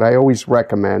iCloud, but I always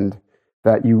recommend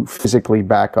that you physically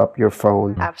back up your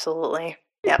phone. Absolutely.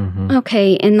 Yep. Mhm.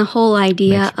 Okay, and the whole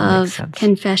idea Makes of sense.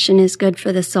 confession is good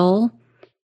for the soul.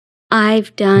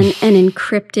 I've done an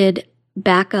encrypted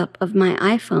backup of my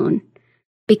iPhone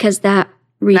because that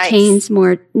retains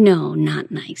more. No, not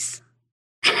nice.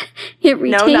 It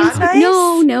retains. not nice?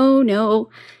 No.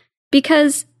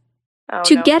 Because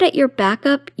to get at your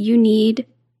backup, you need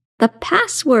the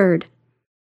password.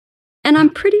 And I'm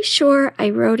pretty sure I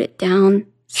wrote it down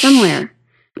somewhere.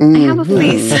 I have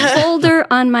a folder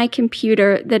on my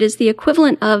computer that is the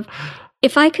equivalent of,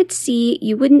 if I could see,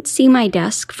 you wouldn't see my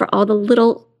desk for all the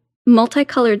little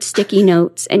multicolored sticky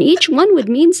notes, and each one would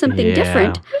mean something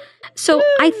different. So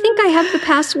I think I have the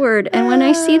password, and when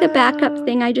I see the backup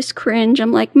thing, I just cringe.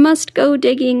 I'm like, must go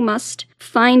digging, must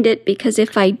find it, because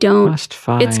if I don't,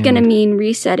 it's going to mean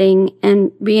resetting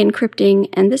and re-encrypting,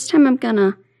 and this time I'm going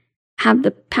to have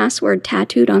the password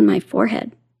tattooed on my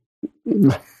forehead.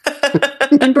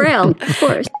 In Braille, of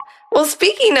course. Well,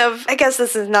 speaking of, I guess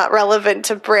this is not relevant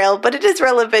to Braille, but it is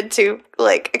relevant to,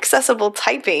 like, accessible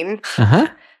typing. Uh-huh.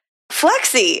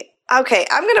 Flexi. Okay,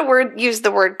 I'm going to use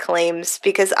the word claims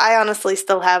because I honestly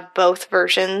still have both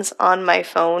versions on my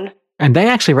phone. And they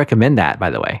actually recommend that, by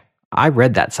the way. I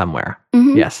read that somewhere.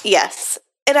 Mm-hmm. Yes. Yes.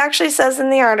 It actually says in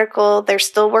the article they're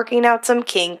still working out some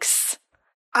kinks.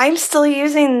 I'm still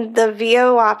using the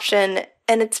VO option,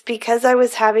 and it's because I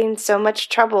was having so much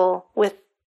trouble with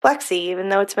Flexi, even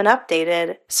though it's been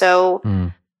updated. So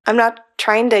I'm not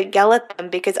trying to yell at them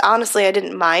because honestly, I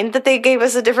didn't mind that they gave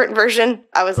us a different version.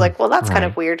 I was like, well, that's kind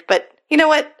of weird, but you know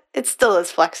what? It still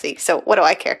is Flexi, so what do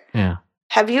I care? Yeah.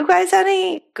 Have you guys had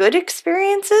any good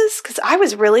experiences? Because I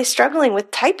was really struggling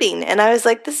with typing, and I was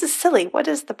like, this is silly. What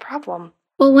is the problem?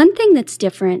 Well, one thing that's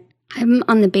different, I'm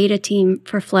on the beta team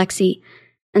for Flexi,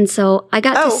 and so I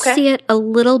got to see it a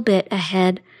little bit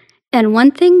ahead. And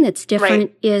one thing that's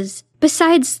different is,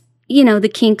 besides,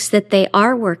 the kinks that they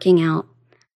are working out,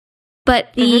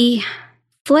 but the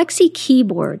Flexi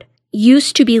keyboard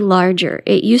used to be larger.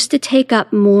 It used to take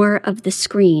up more of the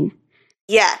screen.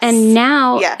 Yes. And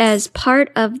now, as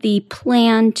part of the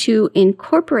plan to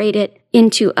incorporate it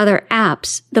into other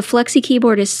apps, the Flexi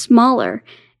keyboard is smaller,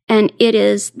 and it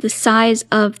is the size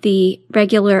of the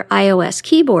regular iOS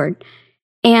keyboard.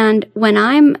 And when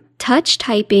I'm touch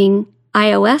typing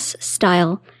iOS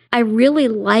style, I really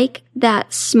like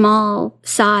that small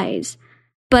size.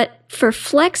 But for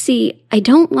Flexi, I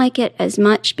don't like it as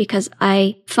much because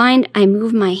I find I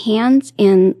move my hands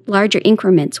in larger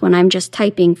increments when I'm just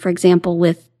typing, for example,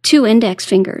 with 2 index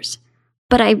fingers.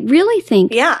 But I really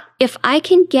think if I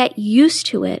can get used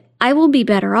to it, I will be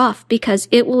better off because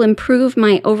it will improve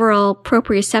my overall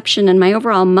proprioception and my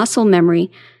overall muscle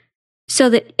memory so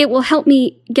that it will help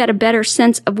me get a better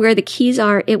sense of where the keys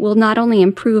are. It will not only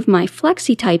improve my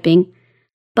Flexi typing,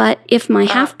 but if my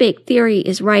half-baked theory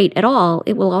is right at all,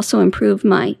 it will also improve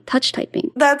my touch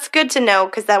typing. That's good to know,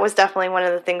 because that was definitely one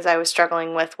of the things I was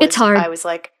struggling with. It's hard. I was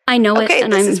like, I know it. Okay,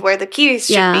 this is where the keys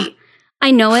should be.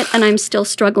 I know it, and I'm still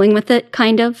struggling with it,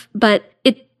 kind of, but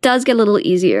it does get a little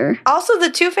easier. Also, the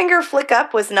 2-finger flick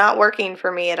up was not working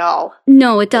for me at all.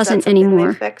 No, it doesn't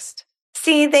anymore. They fixed?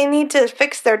 See, they need to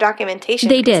fix their documentation.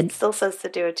 They did. It still says to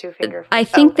do a 2-finger flick. I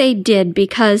think they did,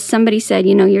 because somebody said,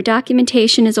 your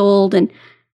documentation is old, and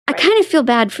I kind of feel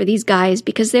bad for these guys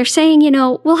because they're saying,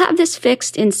 we'll have this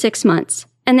fixed in 6 months.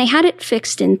 And they had it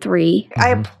fixed in 3. I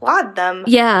applaud them.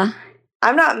 Yeah.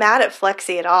 I'm not mad at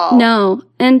Flexi at all. No.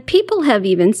 And people have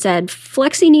even said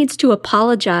Flexi needs to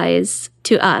apologize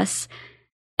to us.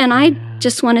 And I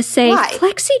just want to say,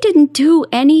 Flexi didn't do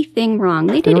anything wrong.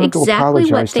 They did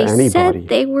exactly what they said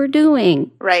they were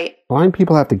doing. Right. Blind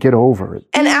people have to get over it.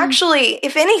 And actually,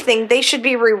 if anything, they should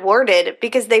be rewarded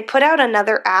because they put out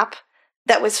another app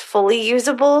that was fully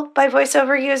usable by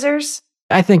voiceover users.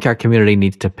 I think our community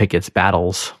needs to pick its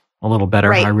battles a little better.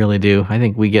 Right. I really do. I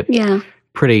think we get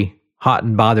pretty hot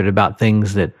and bothered about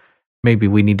things that maybe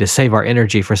we need to save our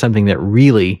energy for something that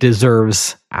really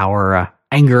deserves our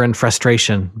anger and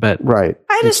frustration. But I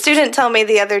had a student tell me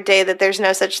the other day that there's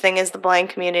no such thing as the blind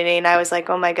community, and I was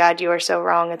like, oh my God, you are so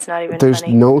wrong. It's not even There's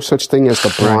funny. no such thing as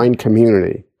the blind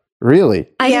community. Really?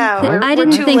 I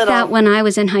didn't think that when I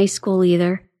was in high school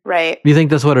either. Right. You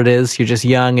think that's what it is? You're just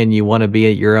young and you want to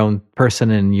be your own person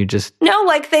and you just... No,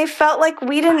 like they felt like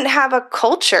we didn't have a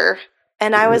culture.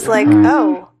 And I was like,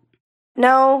 oh,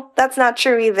 no, that's not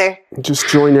true either. Just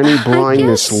join any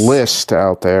blindness list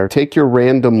out there. Take your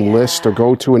random list or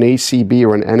go to an ACB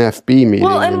or an NFB meeting.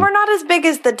 Well, and we're not as big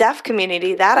as the deaf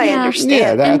community. That I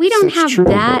understand. And we don't have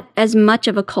that as much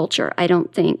of a culture, I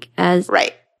don't think, as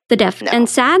the deaf. No. And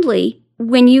sadly,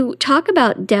 when you talk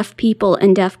about deaf people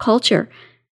and deaf culture,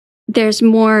 there's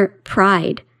more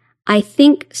pride. I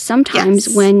think sometimes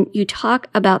when you talk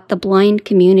about the blind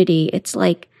community, it's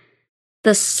like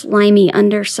the slimy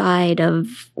underside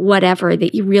of whatever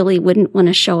that you really wouldn't want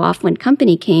to show off when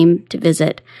company came to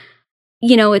visit.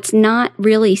 It's not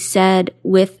really said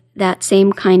with that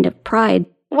same kind of pride.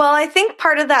 Well, I think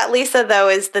part of that, Lisa, though,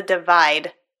 is the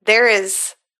divide. There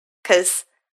is, because,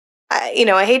 I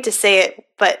hate to say it,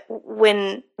 but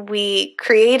when we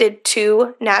created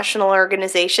two national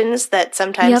organizations that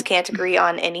sometimes can't agree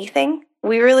on anything,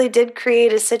 we really did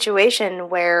create a situation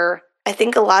where I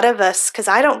think a lot of us, because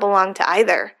I don't belong to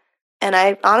either, and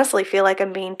I honestly feel like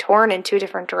I'm being torn in two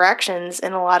different directions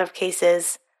in a lot of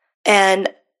cases, and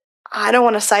I don't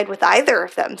want to side with either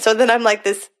of them. So then I'm like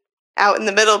this out in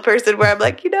the middle person where I'm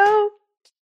like,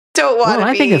 don't want to be. Well,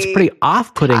 I think it's pretty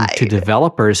off-putting to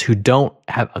developers who don't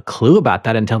have a clue about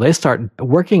that until they start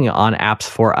working on apps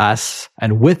for us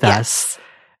and with us.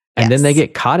 And then they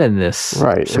get caught in this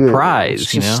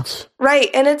surprise, Right.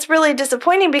 And it's really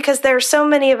disappointing because there are so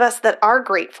many of us that are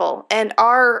grateful and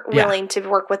are willing to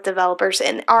work with developers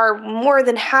and are more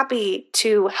than happy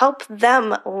to help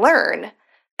them learn.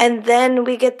 And then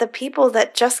we get the people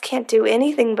that just can't do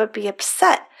anything but be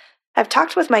upset. I've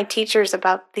talked with my teachers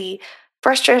about the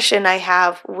frustration I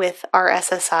have with our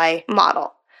SSI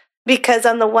model. Because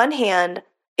on the one hand,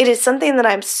 it is something that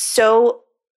I'm so,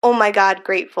 oh my God,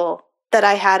 grateful that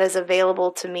I had as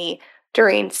available to me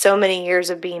during so many years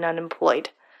of being unemployed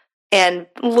and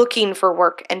looking for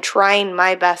work and trying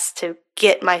my best to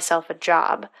get myself a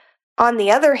job. On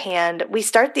the other hand, we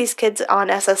start these kids on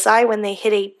SSI when they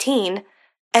hit 18,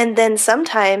 and then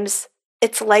sometimes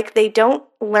it's like they don't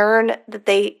learn that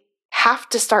they have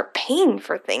to start paying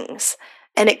for things.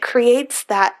 And it creates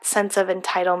that sense of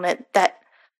entitlement that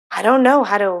I don't know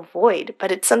how to avoid,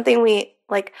 but it's something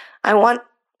I want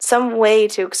some way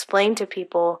to explain to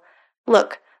people,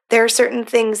 look, there are certain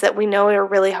things that we know are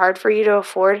really hard for you to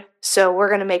afford, so we're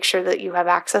going to make sure that you have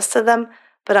access to them.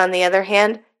 But on the other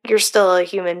hand, you're still a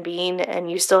human being and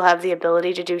you still have the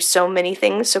ability to do so many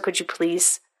things, so could you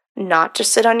please not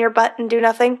just sit on your butt and do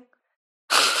nothing?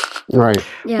 Right.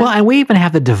 Yeah. Well, and we even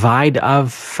have the divide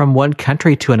of from one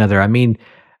country to another. I mean,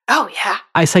 oh, yeah.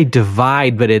 I say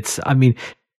divide, but it's,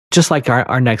 just like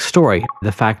our next story,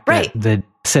 the fact that the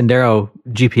Sendero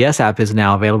GPS app is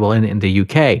now available in the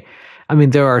UK. I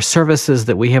mean, there are services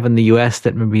that we have in the US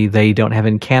that maybe they don't have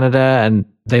in Canada, and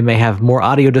they may have more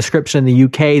audio description in the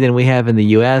UK than we have in the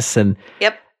US. And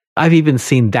I've even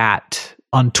seen that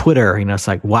on Twitter. It's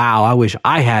like, wow, I wish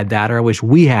I had that, or I wish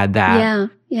we had that.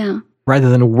 Yeah. Rather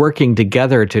than working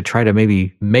together to try to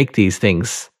maybe make these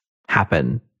things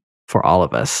happen for all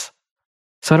of us.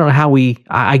 So I don't know how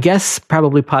I guess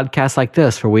probably podcasts like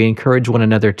this where we encourage one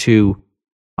another to,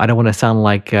 I don't want to sound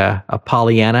like a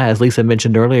Pollyanna, as Lisa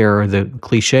mentioned earlier, or the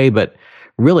cliche, but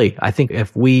really, I think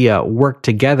if we work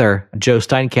together, Joe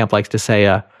Steinkamp likes to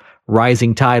say,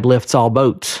 rising tide lifts all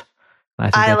boats.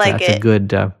 And I think that's a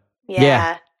good,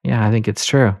 yeah, I think it's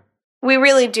true. We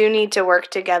really do need to work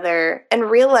together and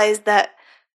realize that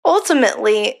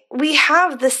ultimately we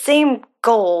have the same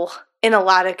goal in a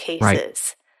lot of cases.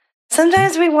 Right.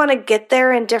 Sometimes we want to get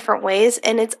there in different ways,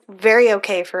 and it's very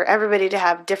okay for everybody to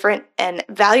have different and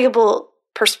valuable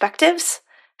perspectives.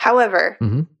 However,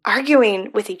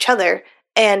 arguing with each other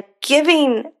and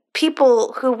giving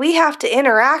people who we have to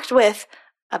interact with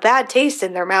a bad taste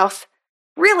in their mouth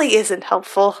really isn't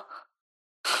helpful.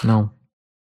 No.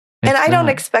 And I don't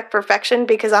expect perfection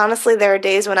because honestly, there are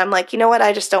days when I'm like, you know what?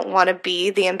 I just don't want to be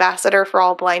the ambassador for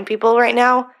all blind people right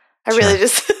now. I really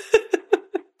just,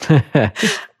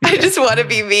 I just want to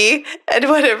be me, and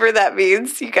whatever that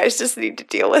means, you guys just need to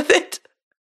deal with it.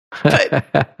 But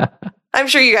I'm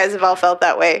sure you guys have all felt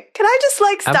that way. Can I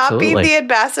just stop being the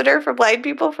ambassador for blind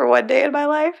people for one day in my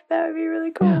life? That would be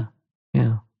really cool.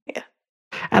 Yeah.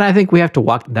 And I think we have to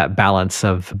walk that balance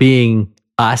of being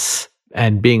us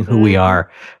and being who we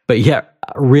are, but yet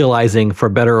realizing, for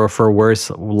better or for worse,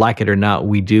 like it or not,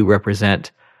 we do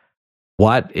represent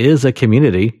what is a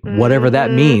community, whatever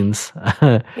that means.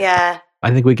 Yeah.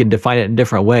 I think we can define it in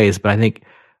different ways, but I think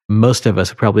most of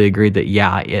us probably agree that,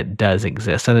 it does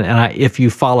exist. And if you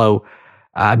follow,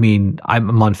 I'm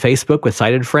on Facebook with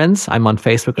sighted friends. I'm on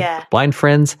Facebook with blind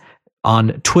friends.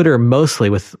 On Twitter, mostly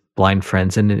with blind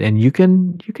friends, and you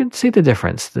can see the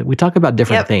difference. We talk about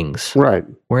different things. Right.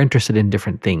 We're interested in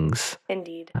different things.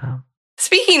 Indeed.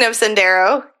 Speaking of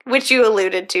Sendero, which you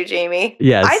alluded to, Jamie,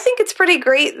 yes, I think it's pretty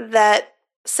great that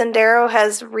Sendero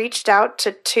has reached out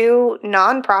to two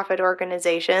nonprofit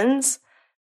organizations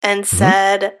and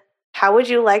said, how would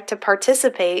you like to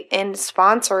participate in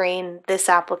sponsoring this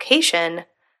application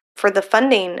for the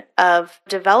funding of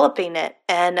developing it?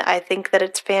 And I think that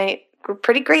it's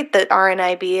pretty great that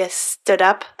RNIB has stood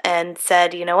up and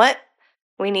said, you know what,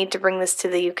 we need to bring this to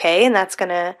the UK, and that's going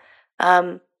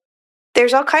to,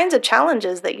 there's all kinds of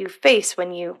challenges that you face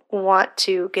when you want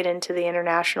to get into the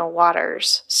international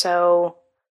waters. So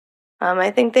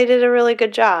I think they did a really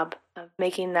good job of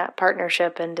making that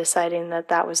partnership and deciding that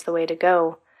that was the way to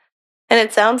go. And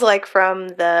it sounds like from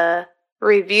the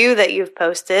review that you've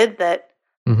posted that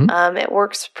it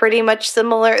works pretty much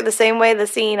similar, the same way the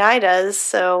Seeing Eye does.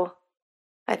 So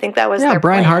I think that was their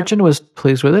Brian plan. Hartgen was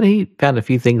pleased with it. He found a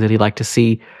few things that he'd like to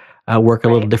see work a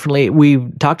little differently. We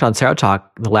talked on Sarah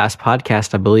Talk, the last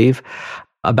podcast, I believe,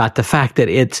 about the fact that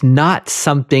it's not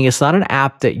an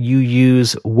app that you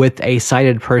use with a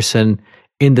sighted person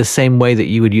in the same way that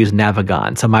you would use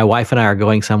Navigon. So my wife and I are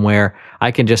going somewhere,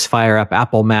 I can just fire up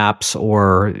Apple Maps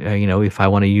or, if I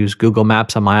want to use Google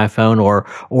Maps on my iPhone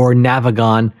or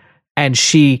Navigon, and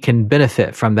she can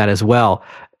benefit from that as well.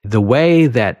 The way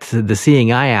that the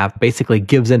Seeing Eye app basically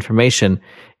gives information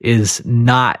is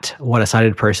not what a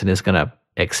sighted person is going to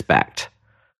expect.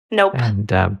 Nope.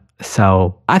 And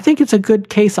so I think it's a good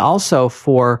case also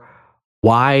for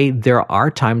why there are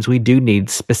times we do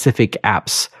need specific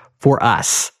apps for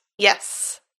us.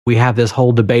 Yes. We have this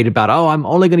whole debate about, I'm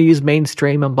only going to use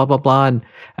mainstream and blah, blah, blah.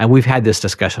 And we've had this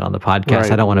discussion on the podcast.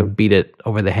 Right. I don't want to beat it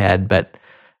over the head, but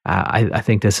I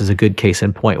think this is a good case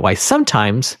in point why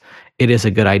sometimes it is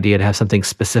a good idea to have something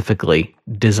specifically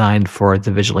designed for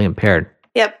the visually impaired.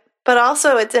 Yep. But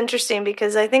also it's interesting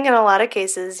because I think in a lot of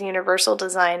cases, universal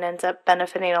design ends up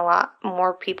benefiting a lot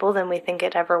more people than we think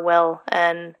it ever will.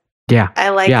 And I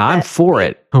like that. I'm for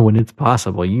it when it's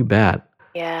possible. You bet.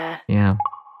 Yeah. Yeah.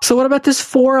 So what about this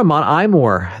forum on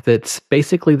iMore that's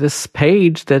basically this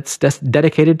page that's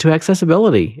dedicated to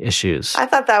accessibility issues? I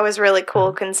thought that was really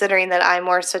cool considering that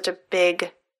iMore is such a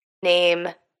big name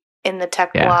in the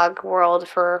tech blog world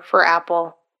for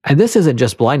Apple. And this isn't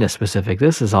just blindness specific.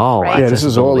 This is all Yeah, this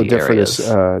is all the different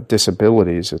areas.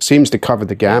 disabilities. It seems to cover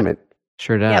the gamut.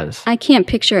 Sure does. I can't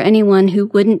picture anyone who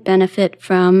wouldn't benefit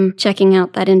from checking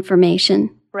out that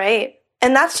information. Right.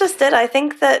 And that's just it. I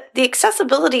think that the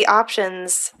accessibility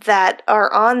options that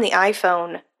are on the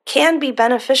iPhone can be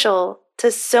beneficial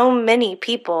to so many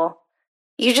people.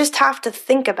 You just have to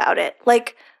think about it.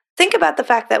 Like, think about the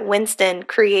fact that Winston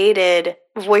created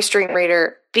Voice Dream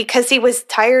Reader because he was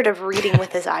tired of reading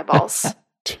with his eyeballs.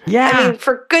 Yeah. I mean,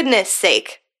 for goodness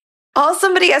sake. All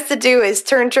somebody has to do is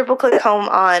turn Triple Click Home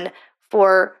on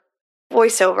for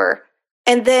VoiceOver,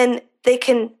 and then they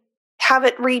can have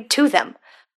it read to them.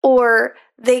 Or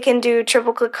they can do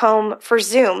Triple Click Home for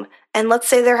Zoom. And let's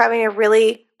say they're having a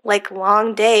really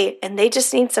long day and they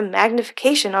just need some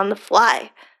magnification on the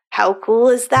fly. How cool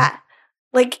is that?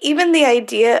 Even the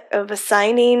idea of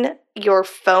assigning your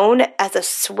phone as a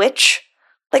switch.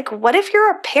 What if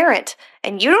you're a parent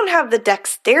and you don't have the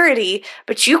dexterity,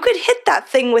 but you could hit that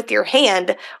thing with your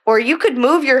hand, or you could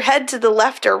move your head to the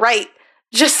left or right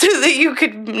just so that you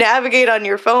could navigate on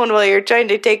your phone while you're trying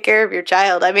to take care of your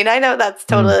child. I mean, I know that's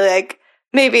totally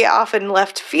maybe often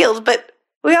left field, but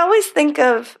we always think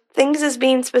of things as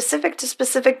being specific to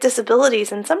specific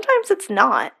disabilities, and sometimes it's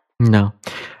not. No.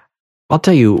 I'll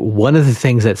tell you, one of the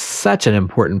things that's such an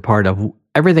important part of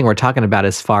everything we're talking about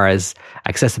as far as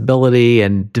accessibility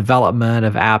and development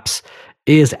of apps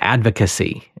is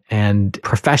advocacy and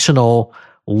professional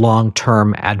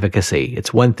long-term advocacy.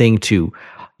 It's one thing to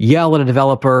yell at a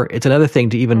developer. It's another thing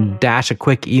to even dash a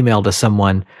quick email to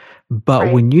someone.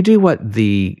 But when you do what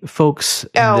the folks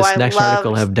in this next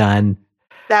article have done,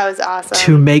 that was awesome,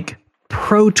 to make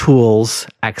Pro Tools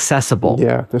accessible.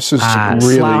 Yeah, this is a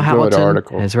really Slough good Hamilton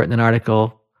article. has written an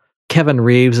article. Kevin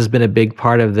Reeves has been a big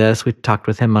part of this. We talked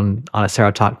with him on a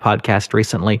Sarah Talk podcast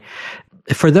recently.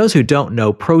 For those who don't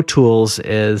know, Pro Tools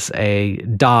is a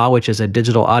DAW, which is a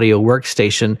digital audio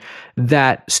workstation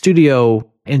that studio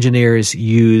engineers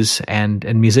use and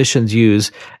musicians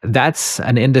use. That's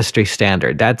an industry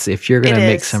standard. That's if you're going to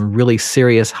make some really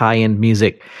serious high-end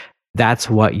music, that's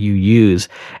what you use.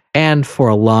 And for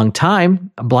a long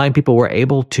time, blind people were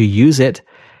able to use it.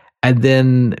 And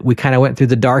then we kind of went through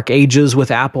the dark ages with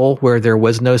Apple where there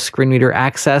was no screen reader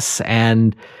access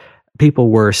and people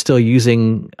were still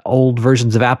using old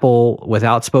versions of Apple with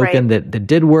Outspoken that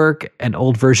did work and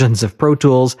old versions of Pro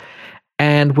Tools.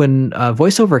 And when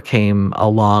VoiceOver came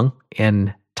along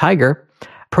in Tiger,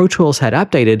 Pro Tools had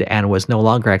updated and was no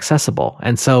longer accessible.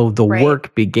 And so the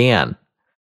work began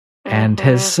and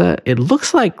has, it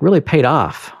looks like, really paid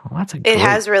off. Well, that's it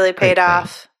has really paid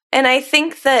off. And I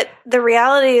think that the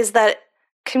reality is that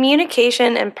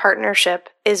communication and partnership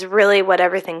is really what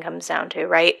everything comes down to,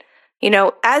 right?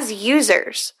 As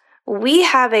users, we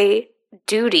have a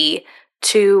duty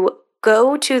to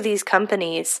go to these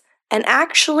companies and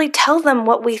actually tell them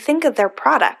what we think of their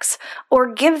products,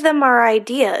 or give them our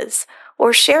ideas,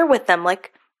 or share with them.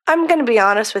 I'm going to be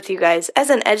honest with you guys, as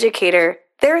an educator,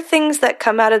 There are things that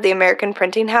come out of the American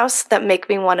Printing House that make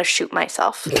me want to shoot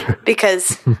myself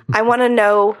because I want to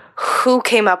know who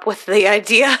came up with the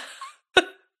idea.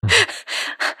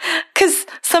 Because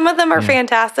some of them are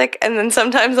fantastic, and then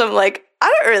sometimes I'm like,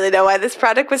 I don't really know why this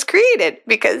product was created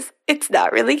because it's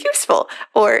not really useful,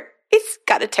 or it's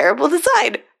got a terrible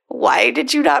design. Why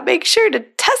did you not make sure to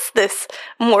test this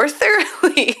more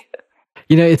thoroughly?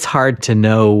 You know, it's hard to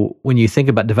know when you think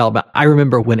about development. I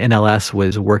remember when NLS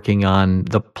was working on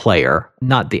the player,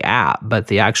 not the app, but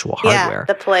the actual hardware. Yeah,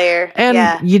 the player.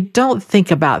 And you don't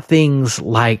think about things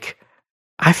like,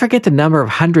 I forget the number of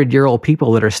 100-year-old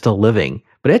people that are still living,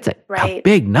 but it's a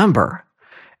big number.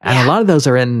 And a lot of those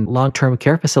are in long-term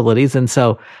care facilities. And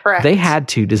so they had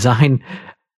to design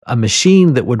a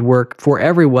machine that would work for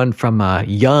everyone from a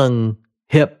young,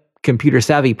 hip,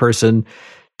 computer-savvy person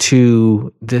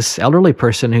to this elderly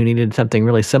person who needed something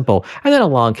really simple. And then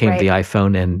along came the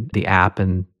iPhone and the app.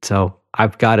 And so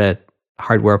I've got a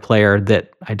hardware player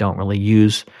that I don't really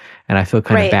use, and I feel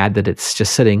kind of bad that it's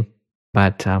just sitting.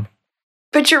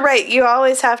 But you're right. You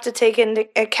always have to take into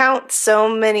account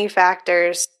so many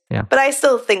factors. Yeah. But I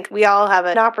still think we all have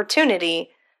an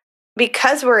opportunity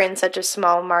because we're in such a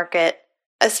small market,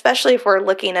 especially if we're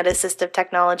looking at assistive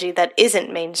technology that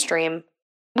isn't mainstream.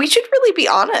 We should really be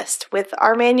honest with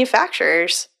our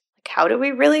manufacturers. Like, how do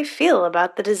we really feel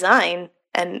about the design?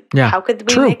 And how could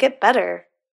we make it better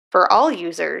for all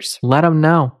users? Let them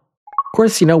know. Of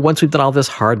course, you know, once we've done all this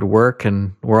hard work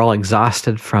and we're all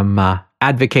exhausted from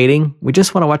advocating, we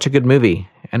just want to watch a good movie.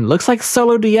 And it looks like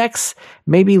Solo DX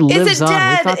maybe lives on. Is it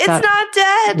dead? It's not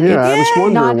dead. Yeah, I was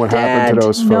wondering what happened to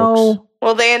those folks.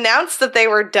 Well, they announced that they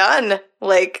were done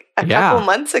like a couple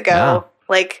months ago. Yeah.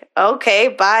 Like, okay,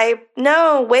 bye.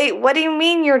 No, wait, what do you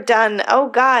mean you're done? Oh,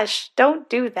 gosh, don't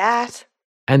do that.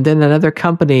 And then another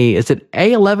company, is it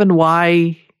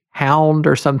A11Y Hound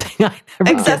or something? I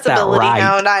never get that right.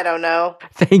 Hound, I don't know.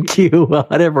 Thank you,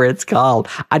 whatever it's called.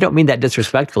 I don't mean that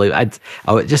disrespectfully. It's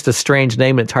just a strange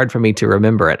name, and it's hard for me to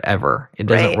remember it ever. It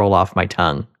doesn't roll off my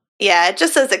tongue. Yeah, it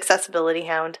just says Accessibility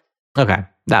Hound. Okay,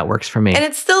 that works for me. And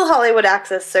it's still Hollywood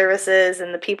Access Services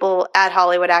and the people at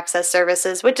Hollywood Access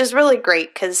Services, which is really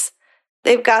great because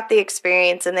they've got the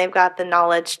experience and they've got the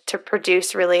knowledge to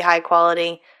produce really high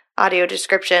quality audio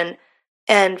description.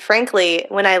 And frankly,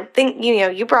 when I think,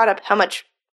 you brought up how much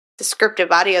descriptive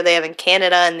audio they have in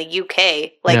Canada and the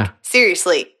UK. Like,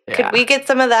 seriously, could we get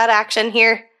some of that action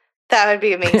here? That would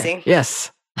be amazing.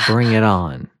 Yes, bring it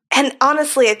on. And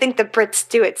honestly, I think the Brits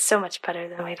do it so much better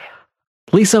than we do.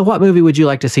 Lisa, what movie would you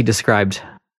like to see described?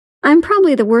 I'm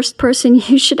probably the worst person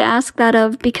you should ask that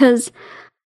of because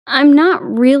I'm not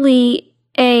really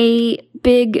a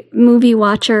big movie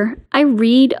watcher. I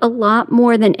read a lot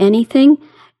more than anything.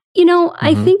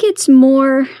 I think it's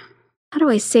more, how do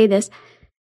I say this?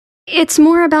 It's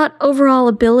more about overall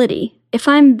ability. If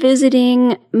I'm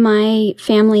visiting my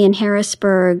family in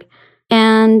Harrisburg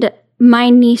and my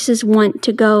nieces want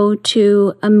to go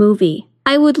to a movie,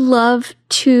 I would love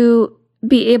to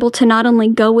be able to not only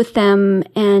go with them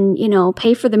and,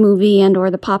 pay for the movie and or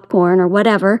the popcorn or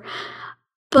whatever,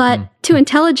 but to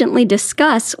intelligently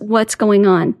discuss what's going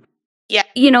on. Yeah.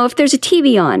 If there's a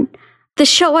TV on, the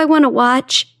show I want to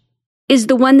watch is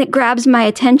the one that grabs my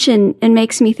attention and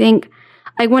makes me think,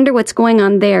 I wonder what's going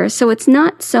on there. So it's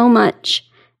not so much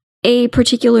a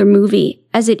particular movie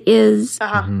as it is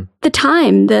the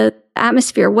time, the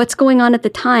atmosphere, what's going on at the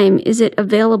time. Is it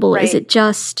available? Is it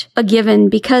just a given?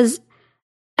 Because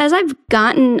as I've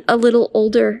gotten a little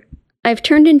older, I've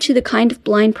turned into the kind of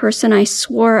blind person I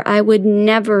swore I would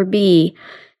never be.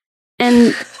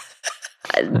 And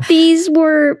these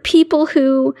were people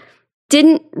who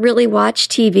didn't really watch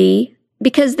TV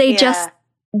because they just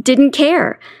didn't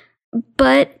care.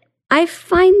 But I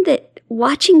find that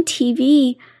watching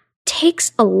TV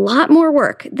takes a lot more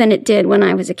work than it did when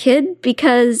I was a kid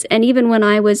and even when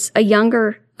I was a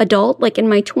younger adult, like in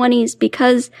my 20s,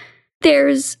 because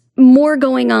there's more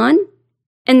going on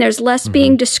and there's less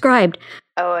being described.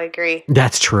 Oh, I agree.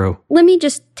 That's true. Let me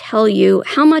just tell you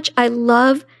how much I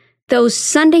love those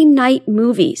Sunday night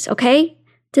movies, okay?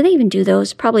 Do they even do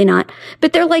those? Probably not.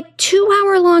 But they're like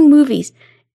 2-hour-long movies.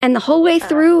 And the whole way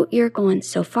through, you're going,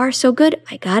 so far, so good.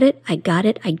 I got it.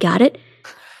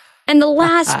 And the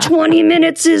last 20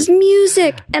 minutes is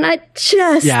music. And I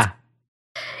just... Yeah.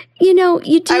 You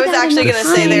do I was actually going to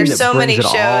say there's so many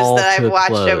shows that I've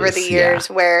watched over the years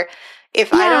where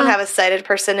if I don't have a sighted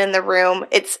person in the room,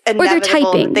 it's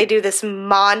inevitable that they do this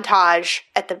montage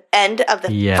at the end of the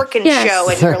freaking show,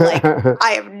 and you're like,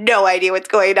 I have no idea what's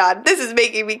going on. This is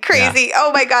making me crazy.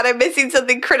 Oh my God, I'm missing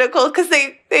something critical because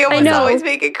they almost always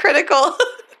make it critical.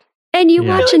 And you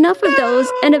watch enough of those,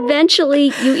 and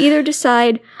eventually you either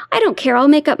decide, I don't care, I'll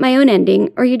make up my own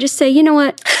ending, or you just say, you know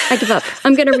what, I give up.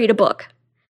 I'm going to read a book.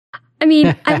 I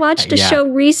mean, I watched a show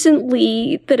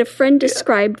recently that a friend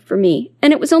described for me,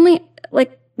 and it was only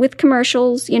like with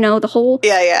commercials, the whole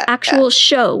actual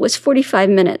show was 45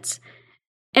 minutes.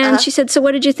 And she said, so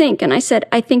what did you think? And I said,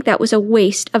 I think that was a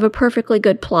waste of a perfectly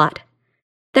good plot.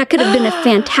 That could have been a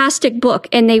fantastic book,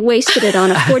 and they wasted it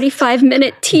on a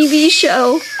 45-minute TV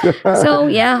show. So,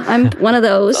 yeah, I'm one of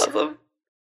those. Awesome.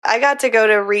 I got to go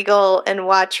to Regal and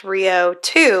watch Rio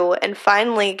 2 and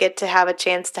finally get to have a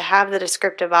chance to have the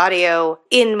descriptive audio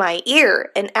in my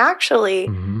ear. And actually,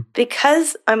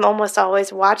 because I'm almost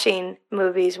always watching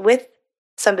movies with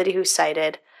somebody who's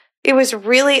sighted, it was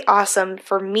really awesome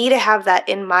for me to have that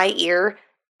in my ear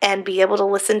and be able to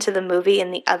listen to the movie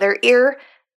in the other ear,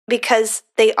 because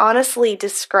they honestly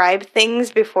describe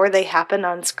things before they happen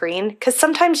on screen, because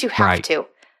sometimes you have to.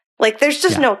 Like, there's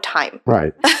just no time.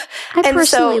 Right. I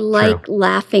personally like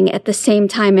laughing at the same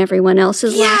time everyone else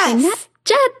is laughing.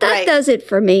 That does it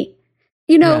for me.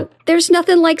 There's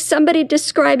nothing like somebody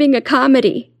describing a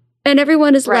comedy, and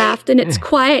everyone has laughed, and it's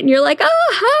quiet, and you're like,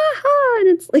 oh, ha, ha, and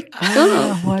it's like,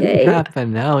 what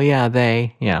happened? Oh, yeah,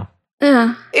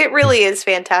 It really is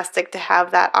fantastic to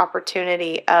have that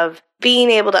opportunity of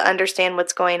being able to understand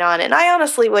what's going on. And I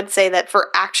honestly would say that for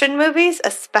action movies,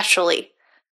 especially,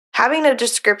 having a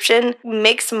description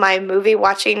makes my movie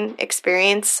watching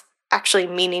experience actually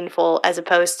meaningful, as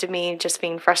opposed to me just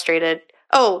being frustrated.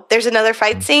 Oh, there's another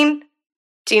fight scene?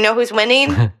 Do you know who's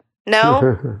winning?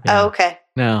 No? Oh, okay.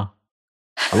 No.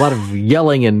 A lot of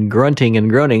yelling and grunting and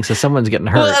groaning, so someone's getting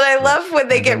hurt. Well, and I love when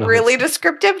they get really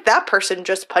descriptive. That person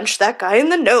just punched that guy in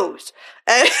the nose.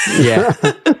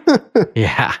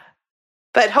 Yeah.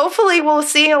 But hopefully we'll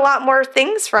see a lot more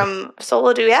things from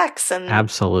Solo Due X.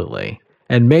 Absolutely.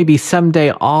 And maybe someday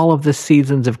all of the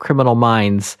seasons of Criminal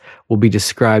Minds will be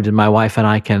described, and my wife and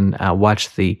I can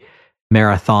watch the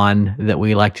marathon that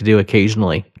we like to do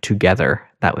occasionally together.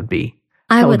 That would be...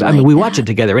 I mean, we watch it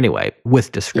together anyway,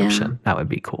 with description. That would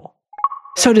be cool.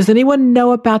 So does anyone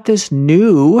know about this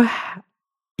new,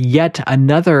 yet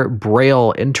another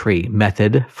Braille entry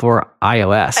method for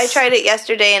iOS? I tried it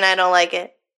yesterday and I don't like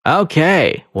it.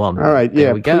 Okay. Well, all right.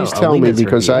 Yeah, please tell me,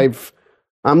 because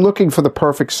I'm looking for the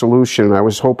perfect solution. I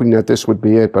was hoping that this would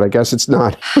be it, but I guess it's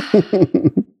not.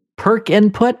 Perk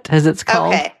input, as it's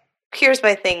called. Okay. Here's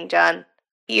my thing, John.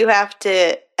 You have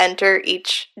to enter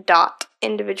each dot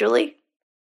individually.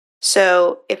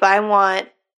 So if I want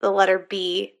the letter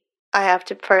B, I have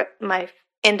to put my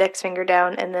index finger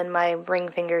down and then my ring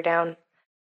finger down.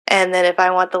 And then if I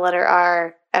want the letter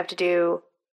R, I have to do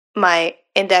my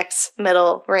index,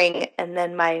 middle, ring, and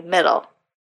then my middle.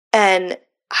 And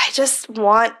I just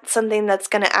want something that's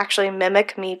going to actually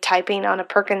mimic me typing on a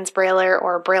Perkins Brailler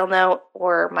or a Braille note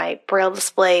or my Braille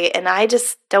display. And I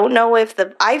just don't know if the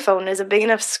iPhone is a big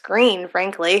enough screen,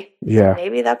 frankly. Yeah.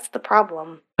 Maybe that's the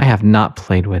problem. I have not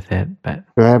played with it, but...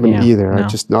 I haven't either. No.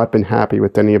 I've just not been happy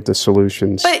with any of the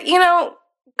solutions. But,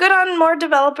 good on more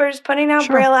developers putting out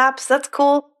Braille apps. That's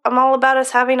cool. I'm all about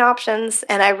us having options.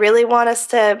 And I really want us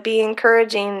to be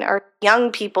encouraging our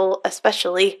young people,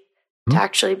 especially, to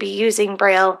actually be using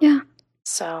Braille. Yeah.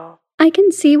 So I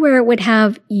can see where it would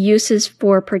have uses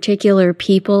for particular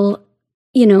people,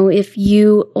 if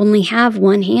you only have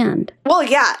one hand. Well,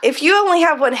 yeah. If you only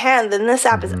have one hand, then this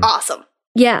app is awesome.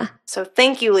 Yeah. So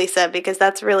thank you, Lisa, because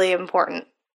that's really important.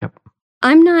 Yep.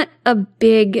 I'm not a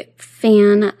big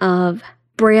fan of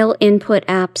Braille input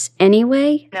apps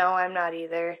anyway. No, I'm not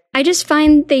either. I just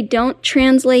find they don't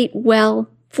translate well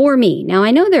for me. Now,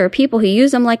 I know there are people who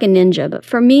use them like a ninja, but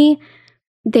for me,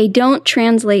 they don't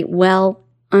translate well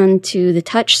onto the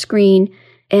touch screen.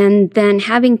 And then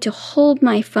having to hold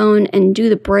my phone and do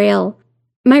the Braille,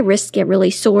 my wrists get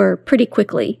really sore pretty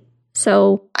quickly.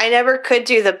 So I never could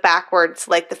do the backwards,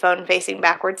 like the phone facing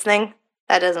backwards thing.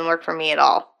 That doesn't work for me at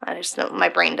all. I just know my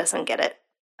brain doesn't get it.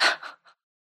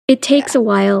 It takes a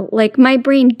while. Like, my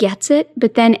brain gets it,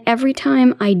 but then every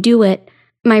time I do it,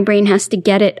 my brain has to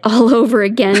get it all over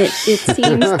again. It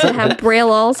seems to have Braille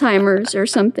Alzheimer's or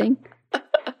something.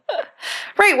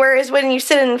 Right, whereas when you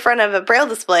sit in front of a Braille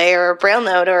display or a Braille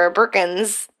note or a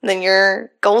Perkins, then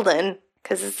you're golden,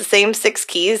 because it's the same 6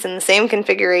 keys and the same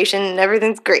configuration and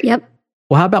everything's great. Yep.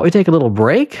 Well, how about we take a little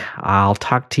break? I'll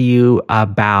talk to you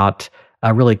about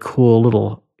a really cool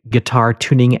little guitar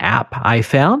tuning app I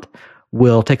found.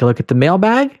 We'll take a look at the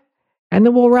mailbag, and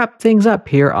then we'll wrap things up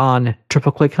here on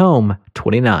Triple Click Home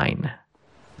 29.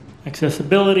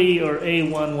 Accessibility, or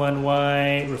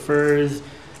A11Y, refers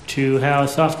to how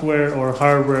software or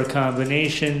hardware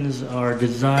combinations are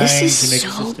designed to make the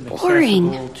system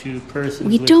accessible to persons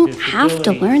We with don't have to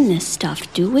disabilities, learn this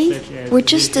stuff, do we? such as We're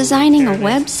just visual designing a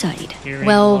impairment, website. hearing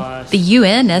Well, loss, the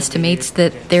UN estimates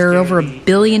that there are over 1 dexterity,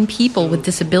 billion people with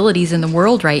disabilities in the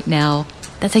world right now.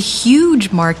 That's a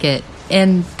huge market,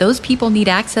 and those people need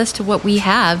access to what we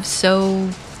have, so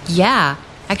yeah,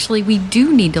 actually we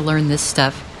do need to learn this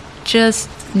stuff. Just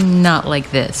not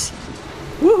like this.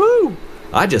 Woohoo!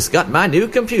 I just got my new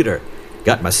computer.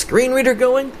 Got my screen reader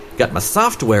going, got my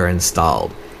software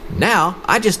installed. Now,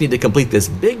 I just need to complete this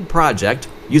big project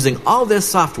using all this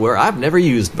software I've never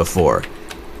used before.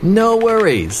 No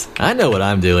worries. I know what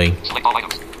I'm doing. Select all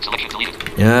items. Selection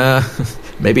deleted.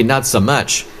 Maybe not so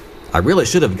much. I really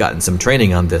should have gotten some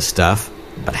training on this stuff.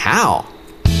 But how?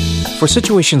 For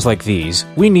situations like these,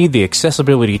 we need the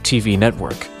Accessibility TV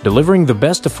network, delivering the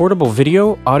best affordable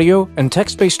video, audio, and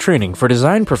text-based training for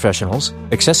design professionals,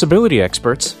 accessibility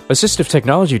experts, assistive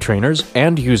technology trainers,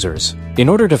 and users. In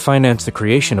order to finance the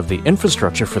creation of the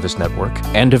infrastructure for this network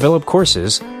and develop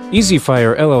courses,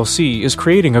 EasyFire LLC is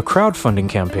creating a crowdfunding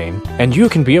campaign, and you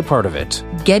can be a part of it.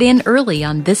 Get in early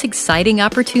on this exciting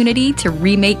opportunity to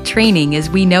remake training as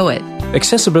we know it.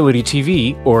 Accessibility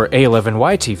TV, or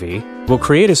A11Y TV, will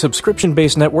create a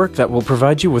subscription-based network that will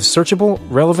provide you with searchable,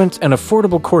 relevant, and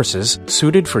affordable courses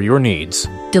suited for your needs.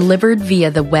 Delivered via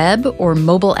the web or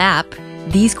mobile app,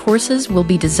 these courses will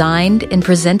be designed and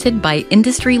presented by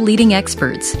industry-leading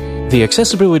experts. The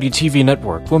Accessibility TV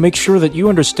network will make sure that you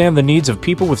understand the needs of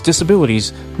people with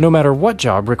disabilities, no matter what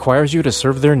job requires you to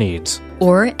serve their needs.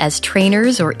 Or, as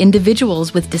trainers or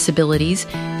individuals with disabilities,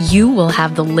 you will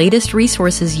have the latest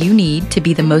resources you need to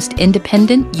be the most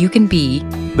independent you can be.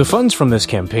 The funds from this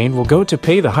campaign will go to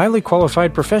pay the highly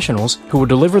qualified professionals who will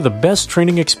deliver the best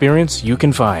training experience you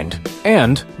can find.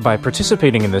 And, by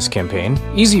participating in this campaign,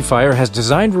 EasyFire has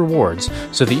designed rewards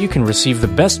so that you can receive the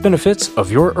best benefits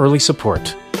of your early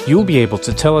support. You'll be able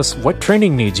to tell us what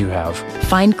training needs you have.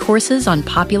 Find courses on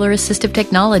popular assistive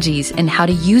technologies and how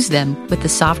to use them with the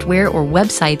software or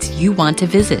websites you want to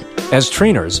visit. As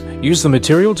trainers, use the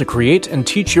material to create and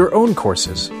teach your own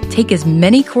courses. Take as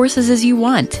many courses as you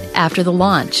want after the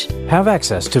launch. Have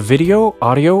access to video,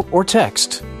 audio, or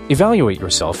text. Evaluate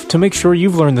yourself to make sure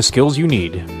you've learned the skills you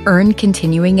need. Earn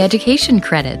continuing education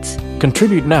credits.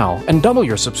 Contribute now and double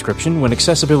your subscription when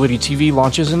Accessibility TV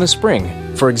launches in the spring.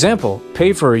 For example,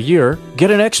 pay for a year,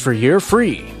 get an extra year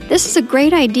free. This is a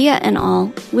great idea and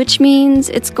all, which means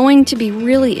it's going to be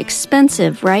really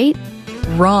expensive, right?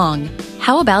 Wrong.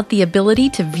 How about the ability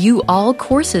to view all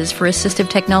courses for assistive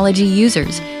technology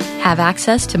users, have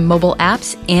access to mobile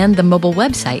apps and the mobile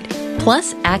website,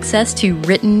 plus access to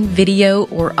written, video,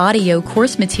 or audio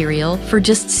course material for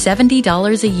just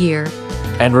 $70 a year?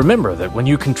 And remember that when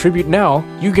you contribute now,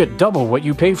 you get double what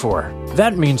you pay for.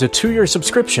 That means a 2-year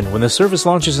subscription when the service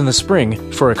launches in the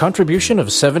spring for a contribution of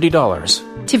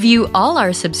 $70. To view all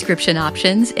our subscription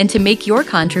options and to make your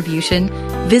contribution,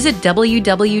 visit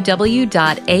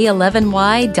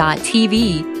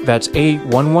www.a11y.tv. That's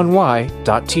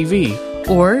A11Y.tv.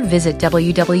 Or visit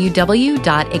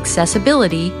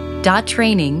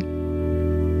www.accessibility.training.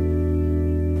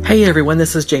 Hey everyone,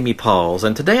 this is Jamie Pauls,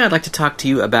 and today I'd like to talk to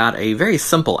you about a very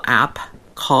simple app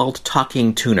called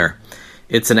Talking Tuner.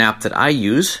 It's an app that I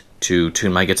use to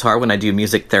tune my guitar when I do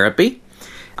music therapy.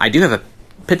 I do have a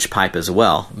pitch pipe as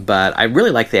well, but I really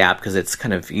like the app because it's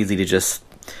kind of easy to just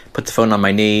put the phone on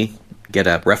my knee, get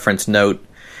a reference note,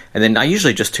 and then I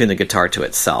usually just tune the guitar to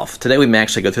itself. Today we may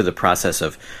actually go through the process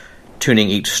of tuning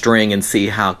each string and see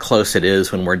how close it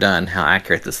is when we're done, how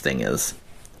accurate this thing is.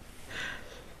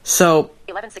 So,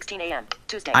 11:16 a.m.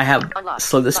 Tuesday. I have Unlock.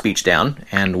 slowed the speech down,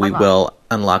 and we Unlock. will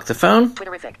unlock the phone,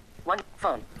 Twitterific. One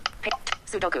phone.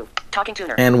 Sudoku. Talking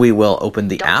Tuner. and we will open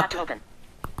the Double tap app. to open.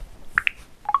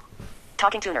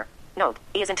 Talking Tuner. Note.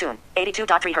 E is in tune.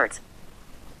 82.3 hertz.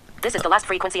 This is the last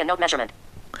frequency and note measurement.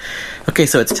 Okay,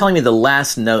 so it's telling me the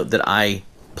last note that I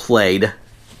played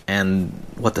and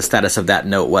what the status of that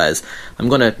note was. I'm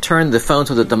going to turn the phone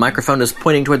so that the microphone is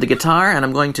pointing toward the guitar, and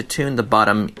I'm going to tune the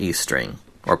bottom E string,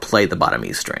 or play the bottom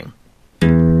E string.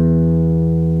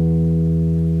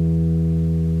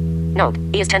 Note.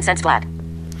 E is 10 cents flat.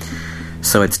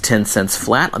 So it's 10 cents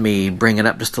flat. Let me bring it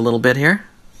up just a little bit here.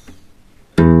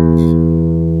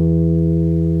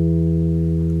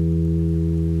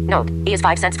 Note. E is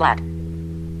 5 cents flat.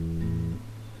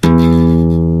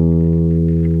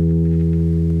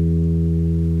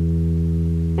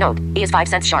 Note. E is 5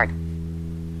 cents sharp.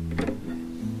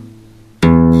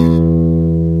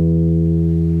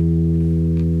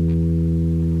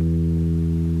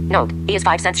 Note. E is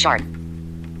 5 cents sharp.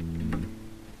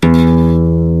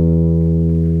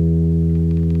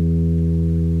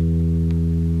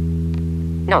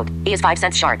 Note, E is 5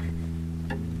 cents sharp.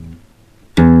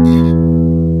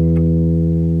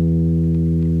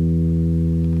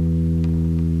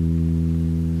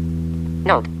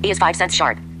 Note, E is 5 cents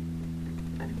sharp.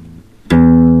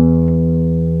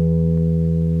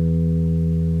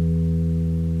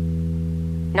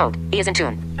 Note, E is in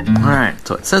tune. Alright,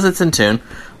 so it says it's in tune.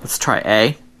 Let's try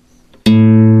A.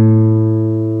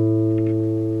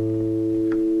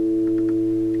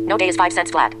 Note, A is 5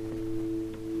 cents flat.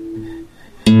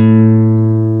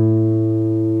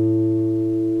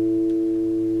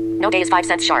 Note, A is 5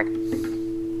 cents sharp.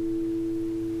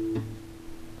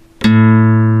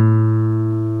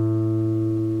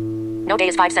 Note, A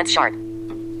is 5 cents sharp.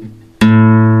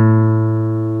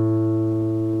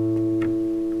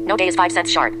 Note, A is 5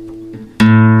 cents sharp.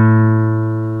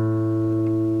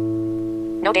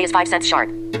 Note, A is 5 cents sharp.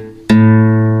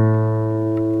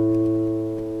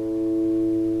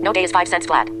 Note, A is 5 cents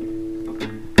flat.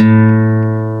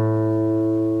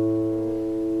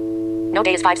 Note,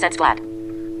 A is 5 cents flat.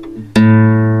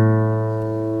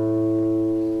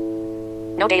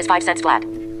 Note, A is 5 cents flat.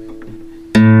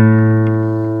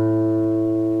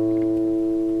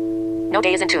 Note,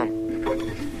 A is in tune.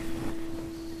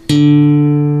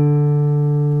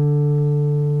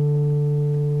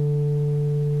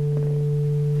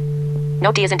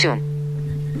 Note, D is in tune.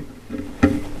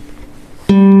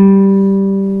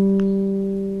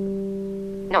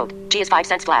 Note, G is 5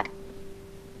 cents flat.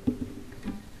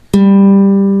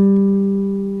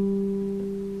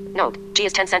 Note, G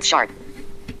is 10 cents sharp.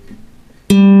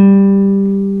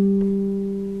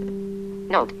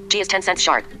 Note, G is 10 cents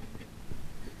sharp.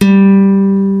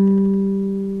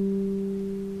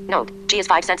 Note, G is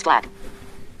 5 cents flat.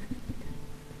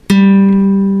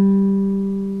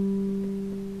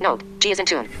 Note, G is in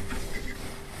tune.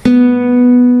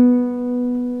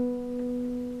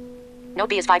 Note,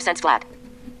 B is 5 cents flat.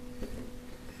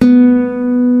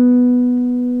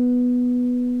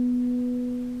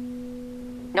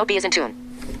 Note, B is in tune.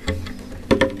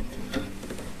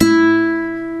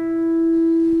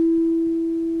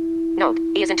 Note,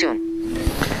 E is in tune.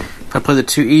 If I play the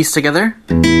two E's together,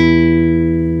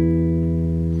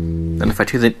 then if I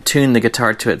tune the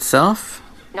guitar to itself...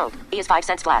 Note, E is 5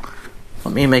 cents flat.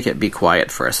 Let me make it be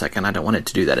quiet for a second. I don't want it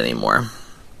to do that anymore.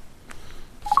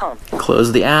 Home.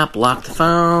 Close the app, lock the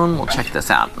phone. We'll check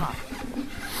this out.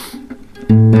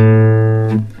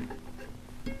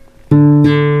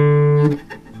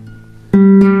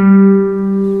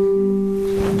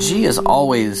 G is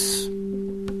always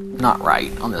not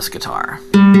right on this guitar.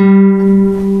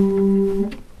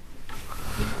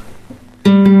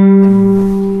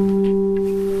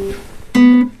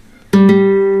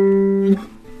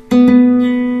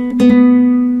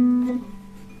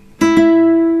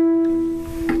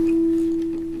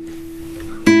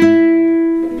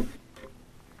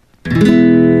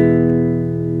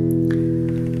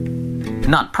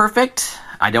 Not perfect.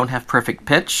 I don't have perfect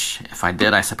pitch. If I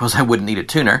did, I suppose I wouldn't need a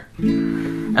tuner.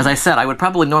 As I said, I would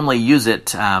probably normally use it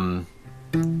to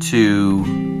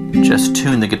just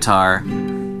tune the guitar,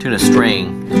 tune a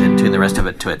string, and then tune the rest of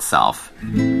it to itself.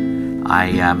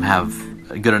 I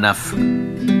have a good enough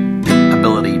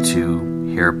ability to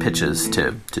hear pitches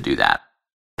to do that.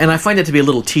 And I find it to be a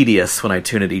little tedious when I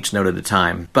tune it each note at a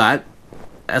time. But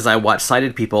as I watch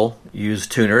sighted people use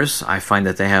tuners, I find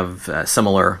that they have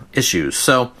similar issues.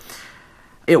 So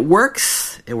it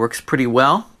works. It works pretty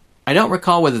well. I don't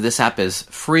recall whether this app is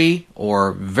free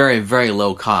or very, very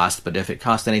low cost, but if it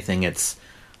costs anything, it's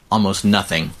almost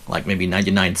nothing, like maybe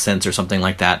 99 cents or something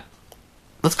like that.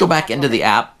 Let's go back into the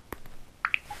app.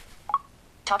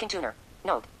 Talking tuner.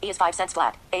 Note, E is 5 cents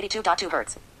flat, 82.2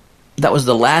 hertz. That was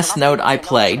the last note I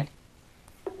played.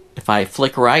 If I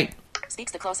flick right...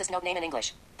 Speaks the closest note name in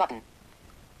English. Button.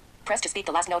 Press to speak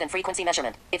the last note and frequency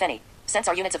measurement, if any. Cents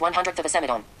are units of 100th of a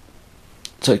semitone.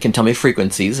 So it can tell me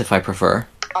frequencies if I prefer.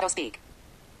 Auto speak.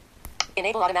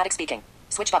 Enable automatic speaking.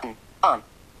 Switch button. On.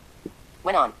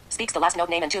 When on, speaks the last note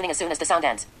name and tuning as soon as the sound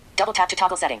ends. Double tap to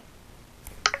toggle setting.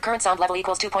 Current sound level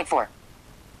equals 2.4.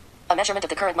 A measurement of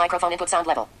the current microphone input sound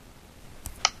level.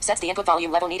 Sets the input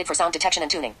volume level needed for sound detection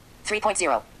and tuning.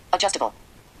 3.0. Adjustable.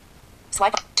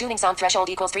 Swipe. Tuning sound threshold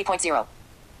equals 3.0.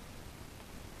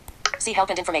 See help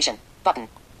and information. Button.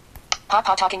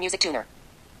 Pop talking music tuner.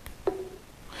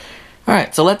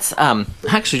 Alright, so let's,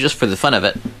 actually just for the fun of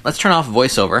it, let's turn off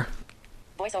voiceover.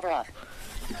 Voiceover off.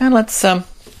 And let's,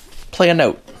 play a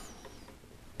note.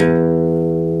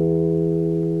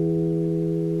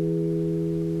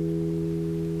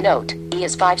 Note, E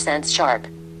is 5 cents sharp.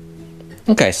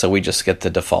 Okay, so we just get the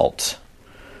default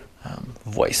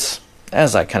voice,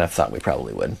 as I kind of thought we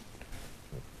probably would.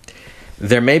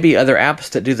 There may be other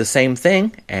apps that do the same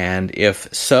thing, and if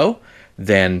so,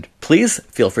 then please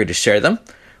feel free to share them.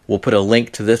 We'll put a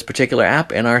link to this particular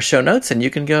app in our show notes, and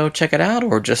you can go check it out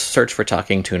or just search for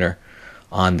Talking Tuner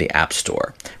on the App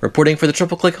Store. Reporting for the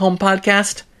Triple Click Home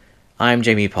podcast, I'm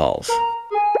Jamie Pauls.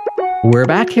 We're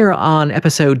back here on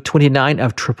episode 29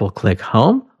 of Triple Click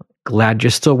Home. Glad you're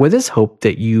still with us. Hope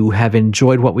that you have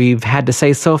enjoyed what we've had to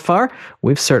say so far.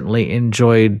 We've certainly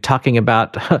enjoyed talking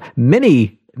about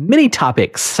many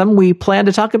topics. Some we planned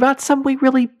to talk about, some we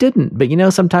really didn't. But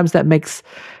sometimes that makes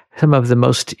some of the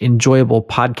most enjoyable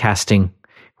podcasting,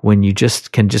 when you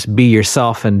can be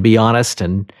yourself and be honest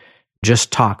and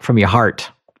just talk from your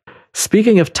heart.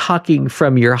 Speaking of talking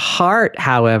from your heart,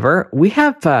 however, we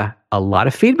have a lot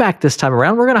of feedback this time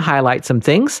around. We're going to highlight some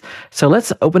things. So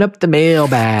let's open up the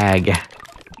mailbag.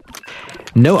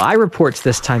 No iReports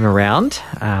this time around,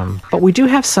 but we do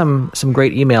have some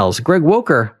great emails. Greg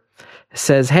Woker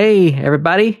says, hey,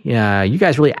 everybody, you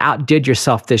guys really outdid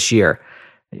yourself this year.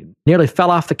 Nearly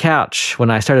fell off the couch when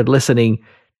I started listening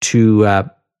to,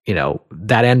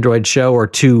 That Android Show, or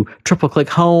to Triple Click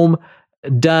Home,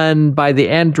 done by the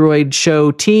Android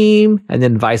Show team, and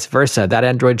then vice versa. That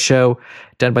Android Show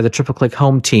done by the Triple Click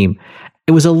Home team.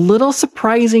 It was a little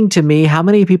surprising to me how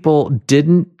many people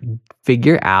didn't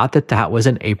figure out that was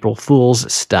an April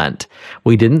Fool's stunt.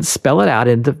 We didn't spell it out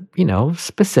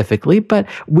specifically, but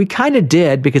we kind of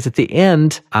did, because at the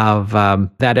end of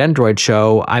That Android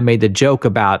Show, I made the joke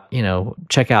about,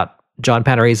 check out John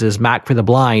Panarese's Mac for the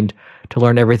Blind to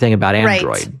learn everything about Android.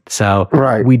 Right. So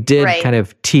we did kind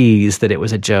of tease that it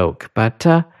was a joke, but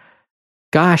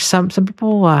gosh, some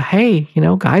people, hey,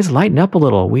 guys, lighten up a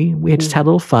little. We just had a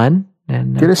little fun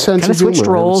and get a sense of switched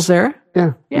roles there.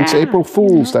 Yeah, it's April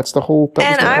Fool's. That's the whole.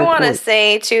 And I want to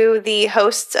say to the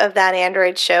hosts of That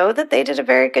Android Show that they did a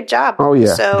very good job. Oh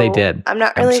yeah, so they did. I'm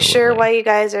not really sure why you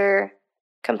guys are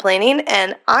complaining,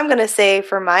 and I'm going to say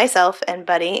for myself and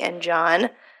Buddy and John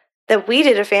that we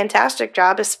did a fantastic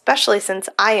job, especially since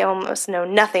I almost know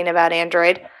nothing about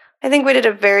Android. I think we did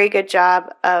a very good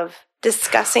job of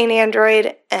discussing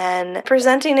Android and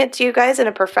presenting it to you guys in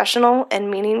a professional and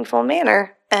meaningful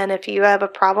manner. And if you have a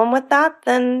problem with that,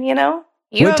 then, you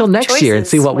wait till next year and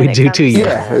see what we do to you.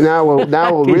 Yeah, now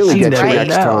we'll really get you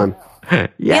next time.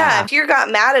 Yeah, if you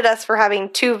got mad at us for having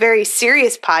two very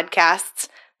serious podcasts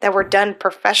that were done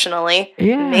professionally,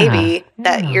 maybe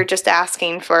that you're just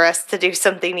asking for us to do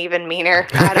something even meaner.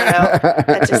 I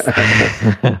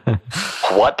don't know.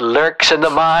 What lurks in the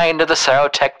mind of the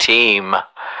Sarotech team?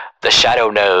 The shadow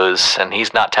knows, and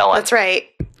he's not telling. That's right.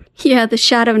 Yeah, the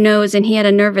shadow knows, and he had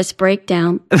a nervous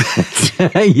breakdown.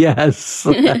 Yes.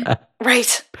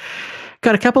 Right.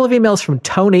 Got a couple of emails from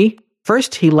Tony.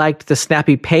 First, he liked the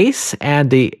snappy pace and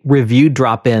the review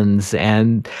drop-ins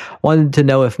and wanted to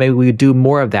know if maybe we would do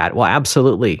more of that. Well,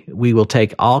 absolutely. We will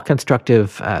take all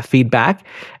constructive feedback.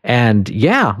 And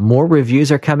more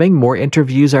reviews are coming, more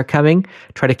interviews are coming.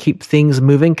 Try to keep things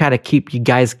moving, kind of keep you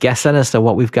guys guessing as to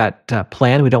what we've got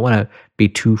planned. We don't want to be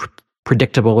too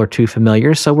predictable or too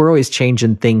familiar, so we're always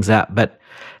changing things up. But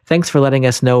thanks for letting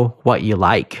us know what you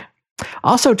like.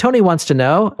 Also, Tony wants to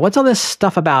know, what's all this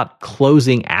stuff about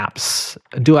closing apps?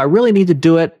 Do I really need to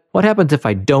do it? What happens if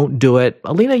I don't do it?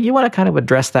 Alina, you want to kind of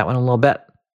address that one a little bit?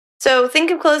 So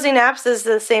think of closing apps as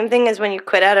the same thing as when you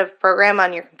quit out a program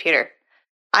on your computer.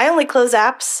 I only close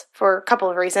apps for a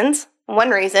couple of reasons. One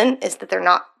reason is that they're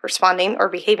not responding or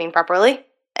behaving properly,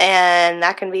 and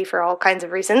that can be for all kinds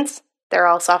of reasons. They're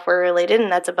all software related,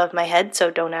 and that's above my head, so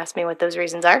don't ask me what those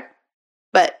reasons are.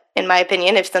 But in my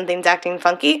opinion, if something's acting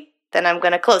funky, then I'm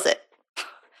going to close it.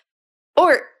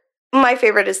 Or my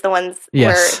favorite is the ones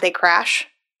where they crash,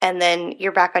 and then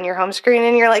you're back on your home screen,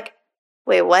 and you're like,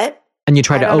 wait, what? And you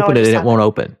try to open it, and it won't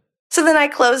open. So then I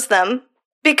close them,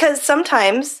 because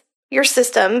sometimes your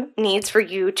system needs for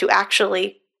you to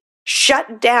actually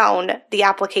shut down the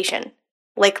application.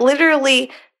 Like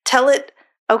literally tell it,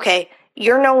 okay,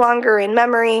 you're no longer in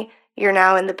memory, you're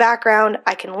now in the background,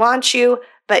 I can launch you,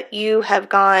 but you have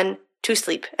gone to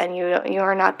sleep and you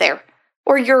are not there.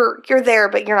 Or you're there,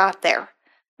 but you're not there.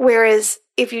 Whereas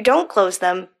if you don't close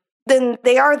them, then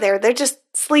they are there. They're just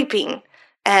sleeping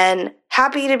and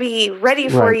happy to be ready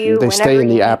for you. They stay in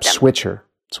the app switcher.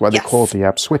 That's why they call it the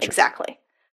app switcher. Exactly.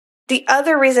 The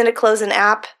other reason to close an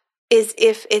app is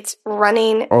if it's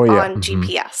running on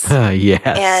GPS. Yes.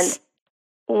 And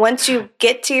once you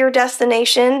get to your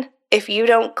destination, if you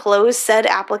don't close said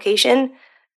application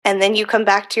and then you come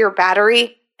back to your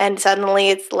battery and suddenly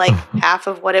it's like half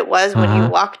of what it was when you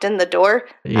walked in the door,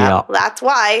 that's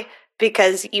why,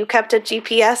 because you kept a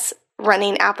GPS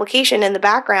running application in the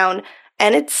background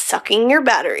and it's sucking your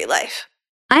battery life.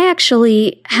 I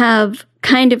actually have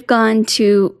kind of gone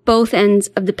to both ends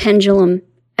of the pendulum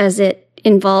as it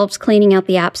involves cleaning out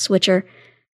the app switcher.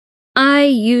 I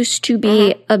used to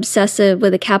be obsessive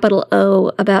with a capital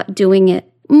O about doing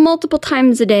it multiple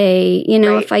times a day. You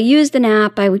know, if I used an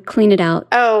app, I would clean it out.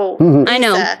 Oh, I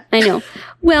know.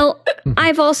 Well,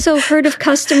 I've also heard of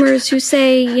customers who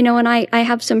say, you know, and I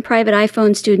have some private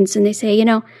iPhone students, and they say, you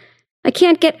know, I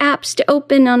can't get apps to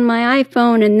open on my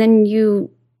iPhone, and then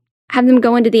you have them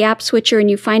go into the app switcher and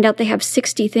you find out they have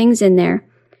 60 things in there.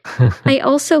 I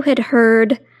also had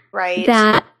heard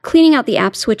that cleaning out the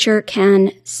app switcher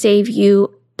can save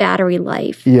you battery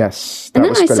life. Yes. And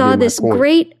then I saw this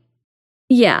great,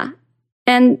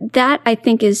 and that I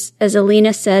think is, as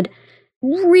Alina said,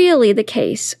 really the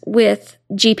case with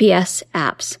GPS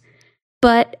apps.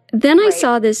 But then I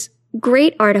saw this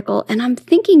great article, and I'm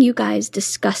thinking you guys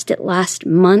discussed it last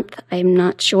month. I'm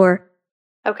not sure.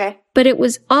 Okay. But it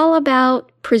was all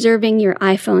about preserving your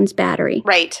iPhone's battery.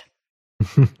 Right.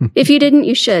 If you didn't,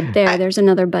 you should. There's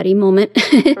another buddy moment.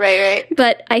 Right.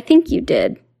 But I think you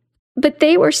did. But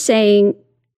they were saying,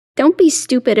 don't be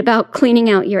stupid about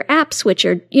cleaning out your app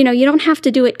switcher. You know, you don't have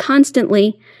to do it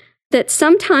constantly. That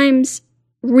sometimes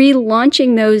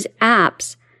relaunching those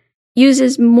apps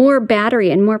uses more battery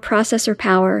and more processor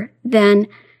power than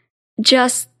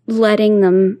just letting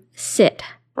them sit.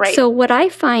 Right. So what I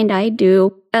find I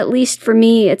do, at least for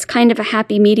me, it's kind of a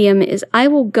happy medium, is I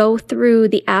will go through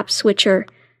the app switcher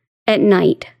at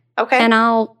night. Okay. And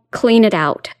I'll clean it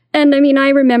out. And I mean, I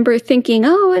remember thinking,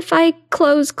 oh, if I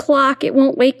close clock, it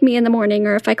won't wake me in the morning.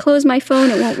 Or if I close my phone,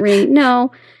 it won't ring.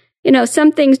 No, you know,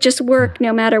 some things just work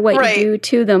no matter what you do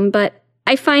to them. But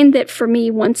I find that for me,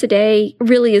 once a day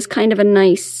really is kind of a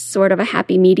nice sort of a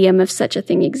happy medium if such a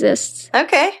thing exists.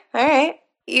 Okay. All right.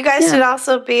 You guys should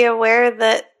also be aware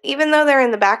that even though they're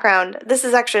in the background, this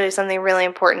is actually something really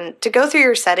important to go through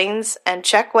your settings and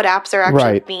check what apps are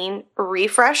actually being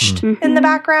refreshed in the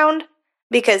background,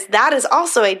 because that is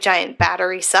also a giant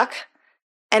battery suck.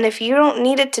 And if you don't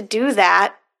need it to do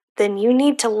that, then you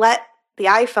need to let the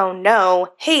iPhone know,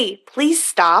 hey, please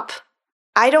stop.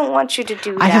 I don't want you to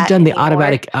do that. I have done anymore. the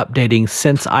automatic updating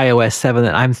since iOS 7,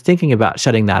 and I'm thinking about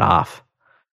shutting that off.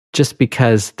 Just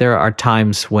because there are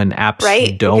times when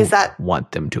apps don't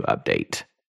want them to update.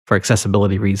 For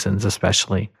accessibility reasons,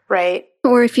 especially. Right.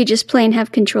 Or if you just plain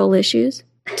have control issues.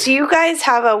 Do you guys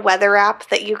have a weather app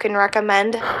that you can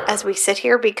recommend as we sit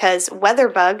here? Because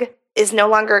WeatherBug is no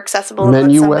longer accessible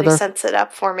unless somebody sets it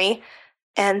up for me.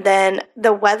 And then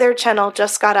the Weather Channel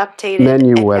just got updated.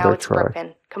 Now it's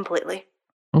broken completely.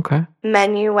 Okay.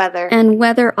 Menu Weather. And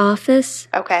Weather Office.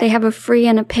 Okay. They have a free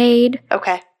and a paid.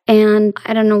 Okay. And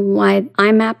I don't know why,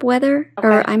 IMAP Weather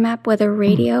or IMAP Weather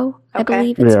Radio, I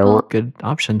believe it's called. Good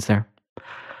options there.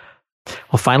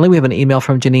 Well, finally, we have an email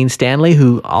from Janine Stanley,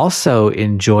 who also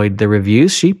enjoyed the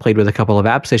reviews. She played with a couple of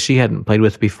apps that she hadn't played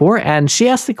with before. And she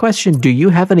asked the question, do you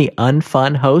have any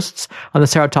unfun hosts on the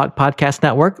Sarah Talk Podcast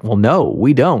Network? Well, no,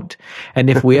 we don't. And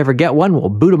if we ever get one, we'll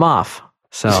boot them off.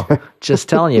 So just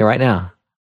telling you right now.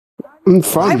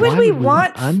 Why would we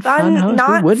want fun,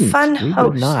 not fun hosts? We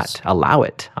would not allow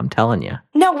it. I'm telling you.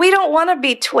 No, we don't want to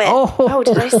be twit. Oh,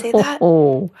 did I say that?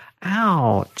 Oh,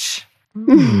 ouch.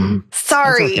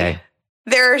 Sorry. Okay.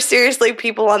 There are seriously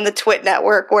people on the Twit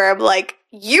network where I'm like,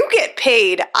 you get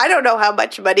paid, I don't know how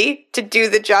much money to do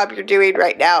the job you're doing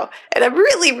right now. And I'm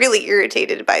really, really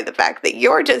irritated by the fact that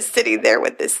you're just sitting there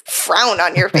with this frown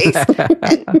on your face.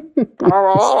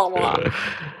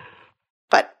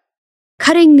 But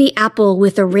cutting the apple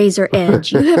with a razor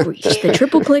edge. You have reached the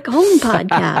Triple Click Home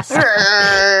podcast.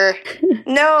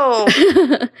 No.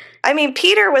 I mean,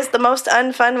 Peter was the most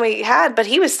unfun we had, but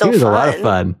he was still fun. He was a lot of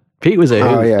fun. Pete was a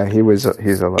Oh, yeah, he's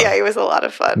a lot. Yeah, he was a lot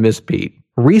of fun. Miss Pete.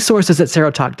 Resources at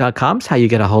sarahtalk.com is how you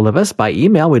get a hold of us by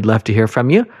email. We'd love to hear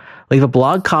from you. Leave a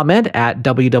blog comment at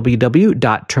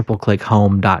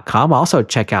www.tripleclickhome.com. Also,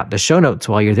 check out the show notes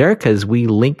while you're there, because we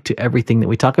link to everything that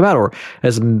we talk about, or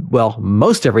as well,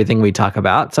 most everything we talk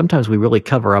about. Sometimes we really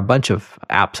cover a bunch of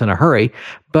apps in a hurry,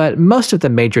 but most of the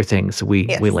major things we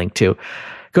link to.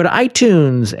 Go to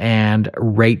iTunes and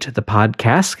rate the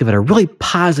podcast. Give it a really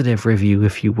positive review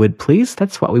if you would, please.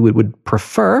 That's what we would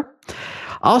prefer.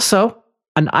 Also,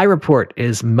 an iReport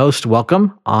is most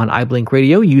welcome on iBlink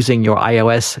Radio using your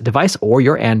iOS device or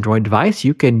your Android device.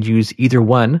 You can use either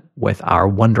one with our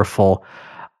wonderful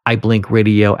iBlink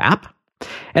Radio app.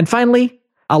 And finally,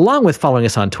 along with following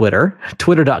us on Twitter,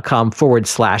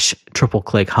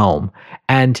 twitter.com/tripleclickhome.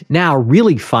 And now,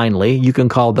 really finally, you can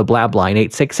call the Blab line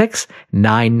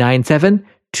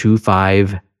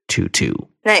 866-997-2522. 822.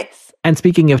 Nice. And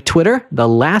speaking of Twitter, the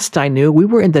last I knew, we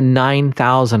were in the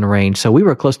 9,000 range. So we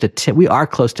are close to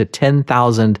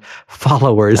 10,000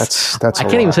 followers. That's I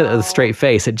can't even say that with a straight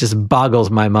face. It just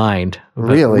boggles my mind. But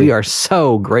really? We are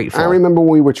so grateful. I remember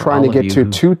we were trying to get to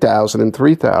 2,000 and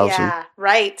 3,000. Yeah,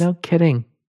 right. No kidding.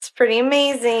 It's pretty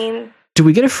amazing. Do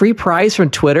we get a free prize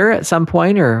from Twitter at some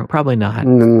point, or probably not?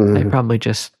 They probably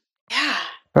just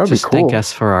That'd be cool. Thank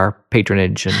us for our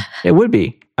patronage, and it would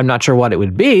be. I'm not sure what it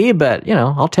would be, but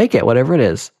I'll take it, whatever it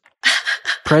is.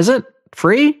 Present,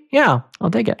 free, yeah, I'll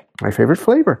take it. My favorite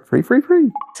flavor, free.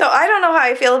 So I don't know how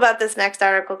I feel about this next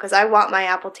article because I want my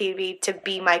Apple TV to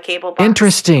be my cable box.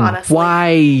 Interesting. Honestly. Why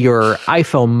your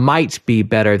iPhone might be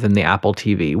better than the Apple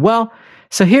TV. Well,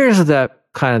 so here's the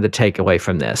kind of the takeaway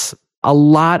from this. A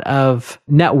lot of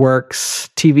networks,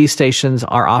 TV stations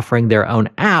are offering their own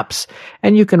apps,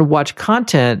 and you can watch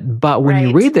content. But when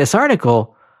you read this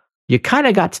article, you kind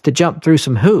of got to jump through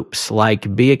some hoops,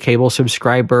 like be a cable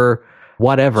subscriber,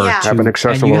 whatever. Yeah. Have an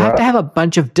accessible and you have app. to have a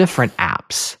bunch of different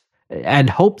apps and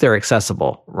hope they're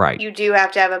accessible, right? You do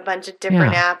have to have a bunch of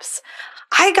different apps.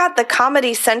 I got the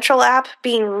Comedy Central app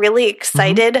being really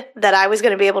excited that I was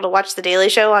going to be able to watch The Daily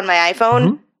Show on my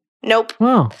iPhone. Nope.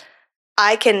 Wow.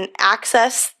 I can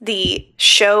access the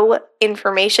show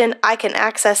information. I can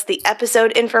access the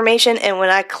episode information. And when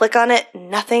I click on it,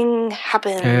 nothing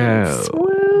happens. Oh.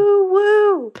 Woo,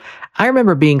 woo. I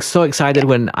remember being so excited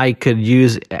when I could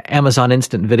use Amazon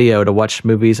Instant Video to watch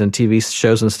movies and TV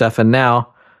shows and stuff. And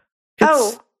now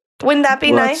wouldn't that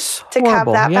be nice to have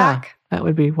that back? That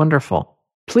would be wonderful.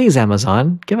 Please,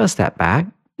 Amazon, give us that back.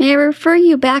 May I refer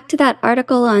you back to that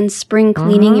article on spring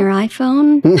cleaning your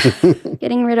iPhone?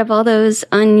 Getting rid of all those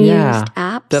unused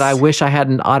apps. That I wish I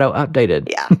hadn't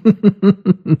auto-updated.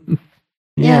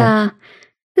 Yeah.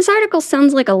 This article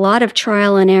sounds like a lot of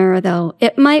trial and error, though.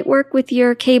 It might work with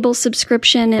your cable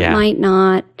subscription. It might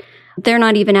not. They're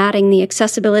not even adding the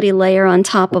accessibility layer on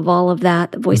top of all of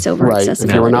that, the voiceover accessibility.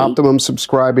 If you're an Optimum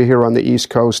subscriber here on the East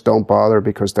Coast, don't bother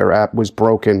because their app was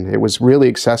broken. It was really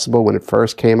accessible when it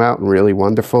first came out and really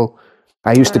wonderful.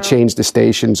 I used to change the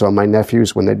stations on my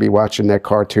nephews when they'd be watching their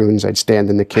cartoons. I'd stand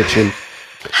in the kitchen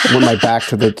with my back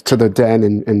to the den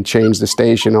and change the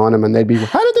station on them, and they'd be,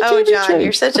 how did the TV John, change?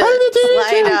 you're such a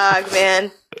sly dog,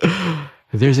 man.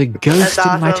 There's a ghost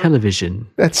in my television.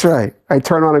 That's right. I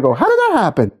turn on and go, how did that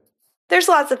happen? There's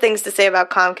lots of things to say about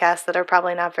Comcast that are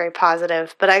probably not very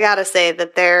positive, but I gotta say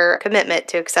that their commitment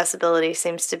to accessibility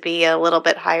seems to be a little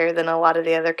bit higher than a lot of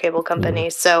the other cable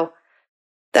companies, so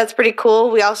that's pretty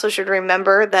cool. We also should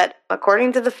remember that,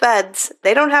 according to the feds,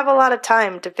 they don't have a lot of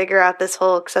time to figure out this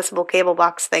whole accessible cable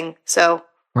box thing, so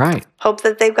hope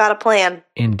that they've got a plan.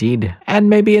 Indeed. And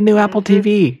maybe a new Apple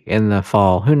TV in the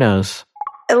fall. Who knows?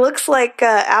 It looks like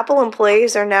Apple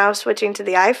employees are now switching to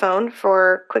the iPhone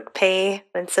for quick pay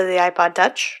instead of the iPod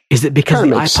Touch. Is it because the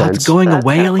iPod's going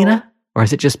away, kinda Alina? cool. Or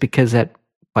is it just because that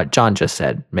what John just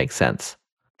said makes sense?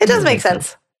 It does make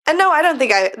sense. And no, I don't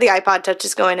think the iPod Touch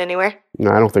is going anywhere.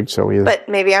 No, I don't think so either. But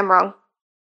maybe I'm wrong.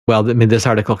 Well, I mean, this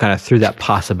article kind of threw that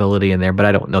possibility in there, but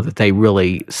I don't know that they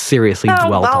really seriously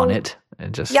dwelt on it.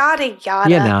 And just yada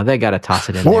yada. They got to toss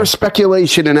it in More there.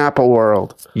 speculation in Apple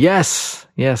world. Yes,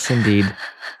 indeed.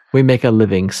 We make a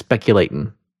living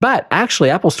speculating. But actually,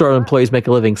 Apple Store employees make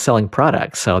a living selling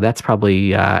products. So that's probably,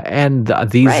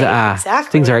 these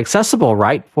things are accessible,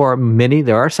 right? For many,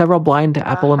 there are several blind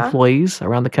Apple employees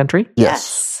around the country.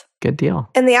 Yes. Good deal.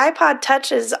 And the iPod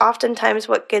Touch is oftentimes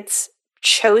what gets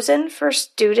chosen for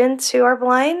students who are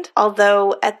blind.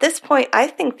 Although at this point, I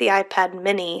think the iPad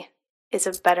Mini is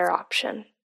a better option.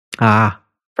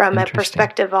 From a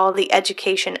perspective of all the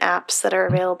education apps that are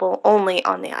available only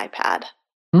on the iPad.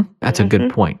 That's a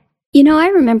good point. You know, I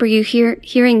remember you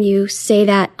hearing you say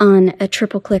that on a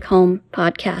Triple Click Home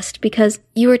podcast because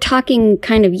you were talking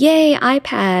kind of, yay,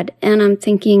 iPad. And I'm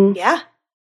thinking,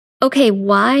 okay,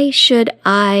 why should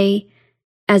I,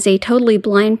 as a totally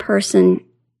blind person,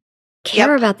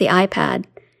 care about the iPad?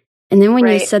 And then when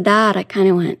you said that, I kind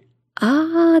of went,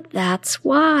 that's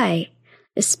why.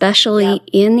 Especially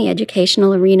in the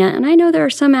educational arena. And I know there are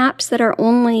some apps that are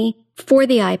only for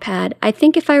the iPad. I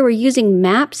think if I were using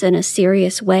Maps in a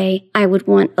serious way, I would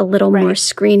want a little more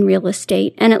screen real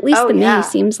estate. And at least the Mini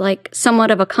seems like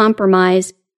somewhat of a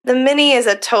compromise. The Mini is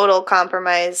a total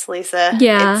compromise, Lisa.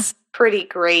 Yeah. It's pretty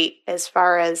great as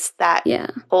far as that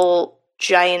whole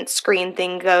giant screen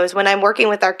thing goes. When I'm working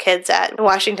with our kids at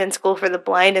Washington School for the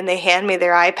Blind and they hand me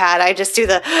their iPad, I just do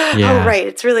the,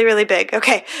 it's really, really big.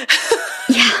 Okay.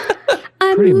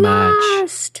 I'm pretty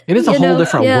lost. Much. It is a whole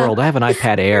different world. I have an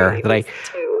iPad Air that I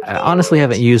honestly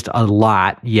haven't used a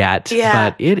lot yet,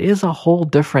 but it is a whole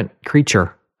different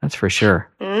creature. That's for sure.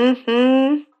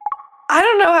 Mm-hmm. I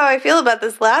don't know how I feel about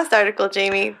this last article,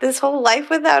 Jamie. This whole life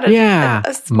without a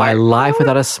smartphone. My life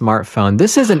without a smartphone.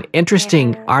 This is an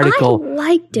interesting article I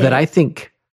liked it. that I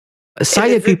think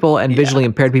sighted people and visually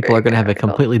impaired people are going to have a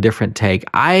completely different take.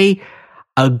 I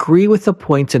agree with the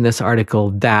points in this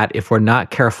article that if we're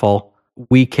not careful,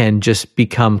 we can just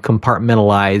become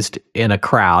compartmentalized in a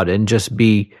crowd and just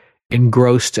be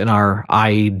engrossed in our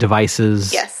eye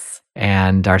devices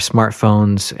and our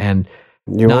smartphones and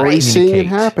you're already seeing it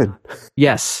happen.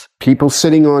 Yes. People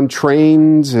sitting on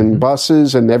trains and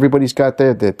buses, and everybody's got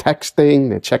their texting,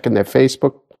 they're checking their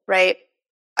Facebook. Right.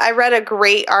 I read a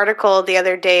great article the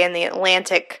other day in The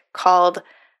Atlantic called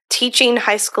Teaching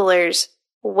High Schoolers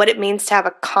What It Means to Have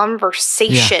a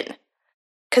Conversation.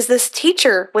 Because this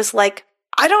teacher was like,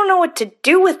 I don't know what to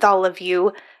do with all of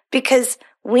you because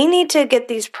we need to get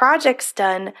these projects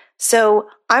done, so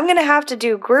I'm going to have to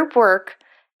do group work.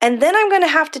 And then I'm going to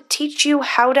have to teach you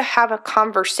how to have a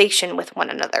conversation with one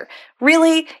another.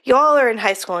 Really? You all are in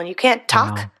high school and you can't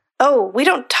talk? Wow. Oh, we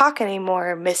don't talk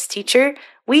anymore, Miss Teacher.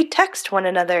 We text one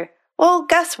another. Well,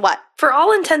 guess what? For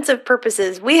all intensive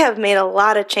purposes, we have made a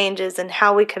lot of changes in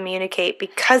how we communicate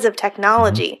because of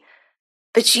technology.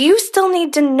 But you still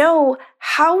need to know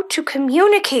how to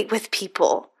communicate with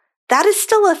people. That is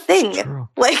still a thing.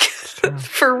 Like,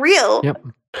 for real. Yep.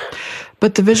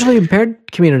 But the visually impaired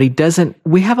community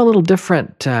we have a little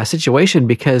different situation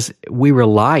because we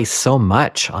rely so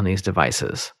much on these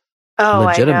devices. Oh,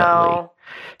 legitimately. I know.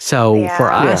 So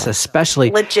for us,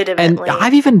 especially, legitimately. And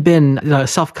I've even been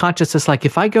self-conscious. It's like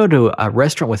if I go to a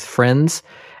restaurant with friends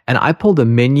and I pull the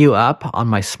menu up on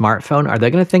my smartphone, are they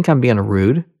going to think I'm being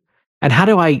rude? And how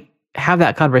do I have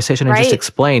that conversation and just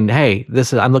explain, hey,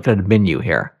 I'm looking at a menu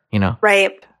here, you know?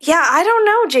 Right. Yeah, I don't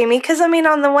know, Jamie, because, I mean,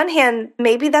 on the one hand,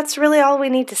 maybe that's really all we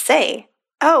need to say.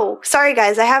 Oh, sorry,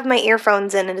 guys, I have my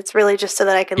earphones in, and it's really just so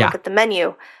that I can look at the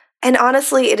menu. And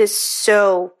honestly, it is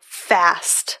so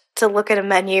fast to look at a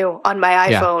menu on my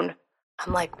iPhone.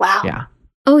 I'm like, wow. Yeah.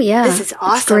 Oh, yeah. This is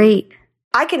awesome. It's great.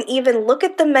 I can even look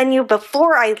at the menu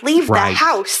before I leave the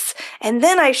house. And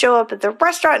then I show up at the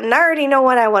restaurant, and I already know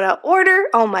what I want to order.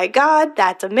 Oh, my God,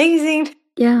 that's amazing.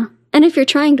 Yeah. And if you're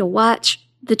trying to watch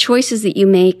the choices that you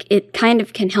make, it kind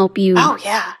of can help you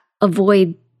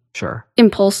avoid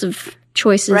impulsive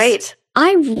choices. Right.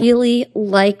 I really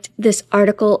liked this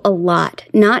article a lot,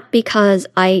 not because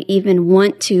I even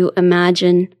want to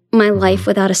imagine my life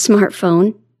without a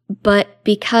smartphone, but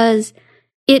because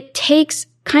it takes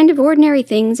kind of ordinary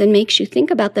things and makes you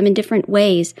think about them in different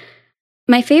ways.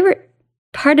 My favorite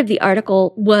part of the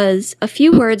article was a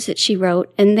few words that she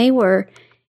wrote, and they were,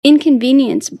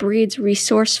 inconvenience breeds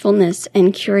resourcefulness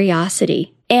and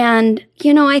curiosity. And,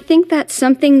 I think that's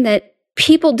something that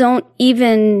people don't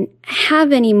even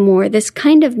have anymore. This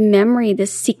kind of memory,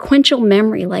 this sequential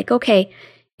memory, like, okay,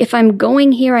 if I'm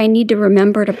going here, I need to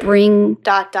remember to bring ...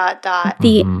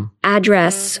 the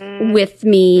address with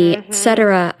me,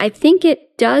 etc. I think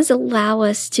it does allow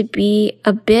us to be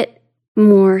a bit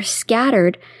more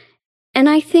scattered. And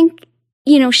I think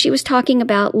she was talking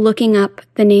about looking up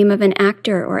the name of an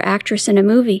actor or actress in a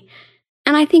movie.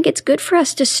 And I think it's good for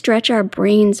us to stretch our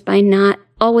brains by not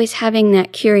always having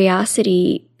that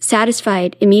curiosity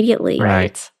satisfied immediately.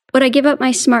 Right. Would I give up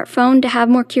my smartphone to have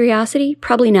more curiosity?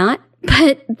 Probably not.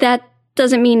 But that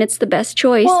doesn't mean it's the best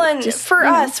choice. Well, and for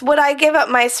us, would I give up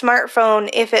my smartphone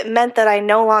if it meant that I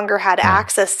no longer had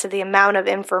access to the amount of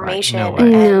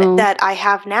information that I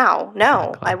have now?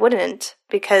 No, I wouldn't.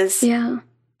 Because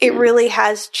it really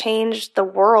has changed the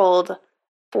world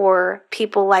for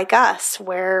people like us,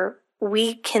 where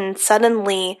we can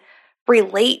suddenly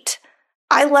relate.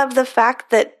 I love the fact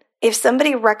that if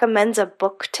somebody recommends a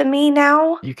book to me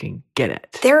now, you can get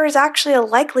it. There is actually a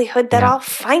likelihood that I'll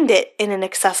find it in an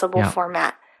accessible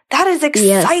format. That is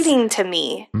exciting to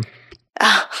me.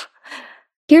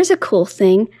 Here's a cool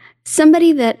thing.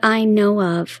 Somebody that I know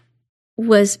of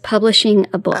was publishing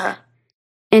a book,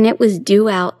 and it was due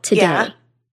out today.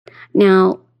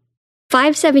 Now,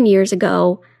 5-7 years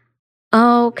ago,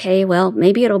 okay, well,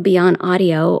 maybe it'll be on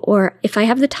audio, or if I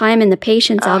have the time and the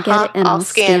patience, I'll get it and I'll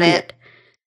scan it.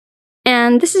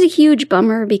 And this is a huge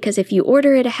bummer because if you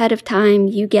order it ahead of time,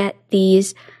 you get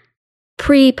these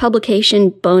pre-publication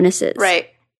bonuses. Right.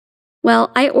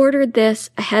 Well, I ordered this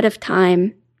ahead of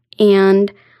time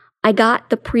and I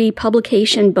got the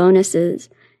pre-publication bonuses.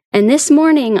 And this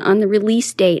morning on the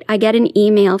release date, I get an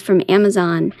email from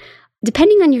Amazon.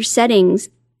 Depending on your settings,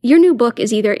 your new book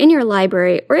is either in your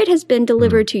library or it has been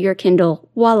delivered to your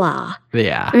Kindle. Voila.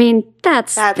 Yeah. I mean,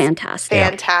 that's fantastic.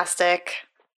 Fantastic.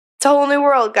 It's a whole new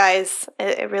world, guys.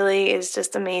 It really is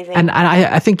just amazing. And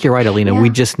I think you're right, Alina. We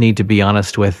just need to be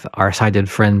honest with our sighted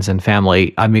friends and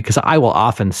family. I mean, because I will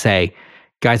often say,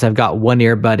 guys, I've got one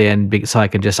earbud in so I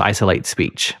can just isolate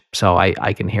speech so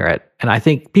I can hear it. And I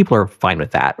think people are fine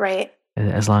with that. Right.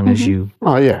 As long as you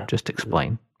just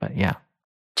explain. But yeah.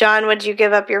 John, would you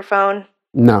give up your phone?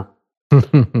 No.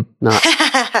 No.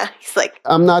 He's like,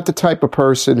 I'm not the type of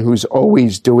person who's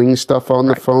always doing stuff on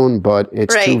the phone, but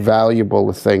it's too valuable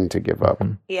a thing to give up.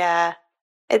 yeah.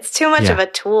 It's too much of a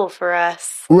tool for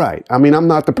us. Right. I mean, I'm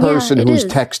not the person who's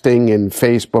texting and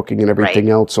Facebooking and everything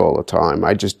else all the time.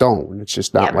 I just don't. It's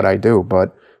just not what I do.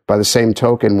 But by the same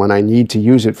token, when I need to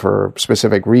use it for a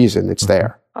specific reason, it's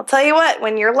there. I'll tell you what,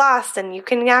 when you're lost and you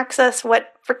can access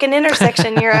what freaking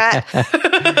intersection you're at.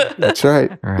 That's right.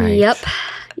 Yep.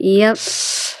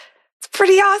 It's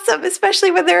pretty awesome,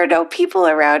 especially when there are no people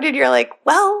around and you're like,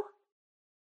 well,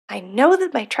 I know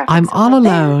that my traffic. I'm all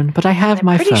alone, but I have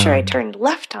my phone. I'm pretty sure I turned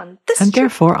left on this and street.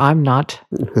 therefore I'm not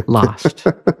lost.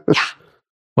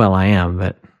 Well, I am,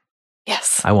 but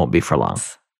I won't be for long.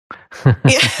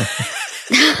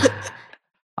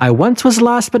 I once was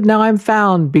lost, but now I'm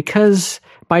found because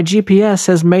my GPS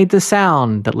has made the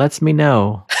sound that lets me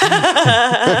know.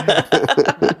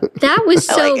 That was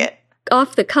so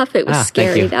off the cuff. It was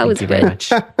scary. That was good. Very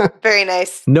much. Very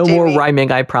nice. No more rhyming,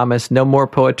 I promise. No more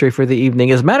poetry for the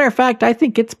evening. As a matter of fact, I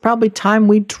think it's probably time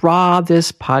we draw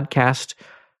this podcast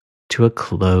to a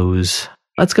close.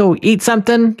 Let's go eat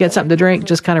something, get something to drink,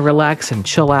 just kind of relax and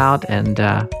chill out. And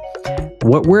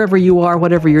wherever you are,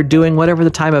 whatever you're doing, whatever the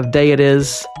time of day it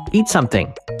is, eat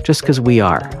something just because we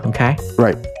are, okay?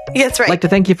 Right. That's right. I'd like to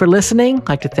thank you for listening. I'd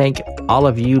like to thank all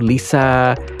of you,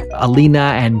 Lisa, Alina,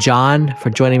 and John, for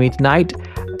joining me tonight.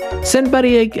 Send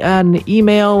Buddy an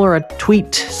email or a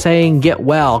tweet saying get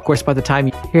well. Of course, by the time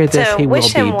you hear this, he will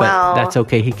be, but that's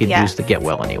okay. He can use the get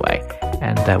well anyway.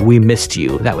 And we missed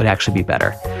you. That would actually be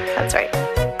better. That's right.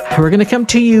 We're going to come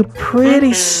to you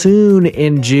pretty soon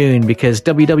in June because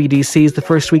WWDC is the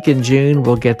first week in June.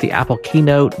 We'll get the Apple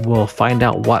keynote. We'll find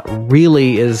out what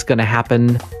really is going to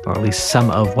happen, or at least some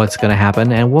of what's going to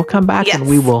happen. And we'll come back and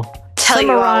we will tell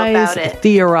you all about it,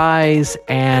 theorize,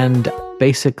 and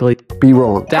basically be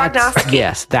wrong.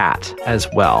 Yes, that as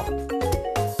well.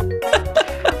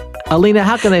 Alina,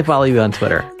 how can they follow you on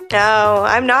Twitter? No,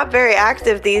 I'm not very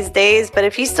active these days, but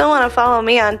if you still want to follow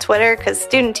me on Twitter, because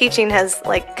student teaching has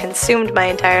consumed my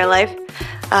entire life,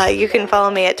 you can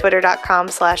follow me at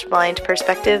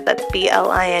twitter.com/blindperspective. That's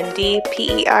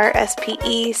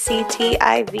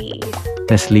BLINDPERSPECTIV.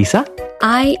 Miss Lisa?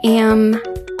 I am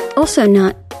also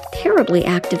not terribly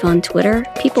active on Twitter.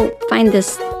 People find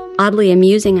this oddly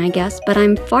amusing, I guess, but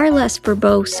I'm far less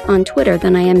verbose on Twitter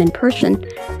than I am in person.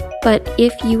 But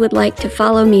if you would like to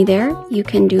follow me there, you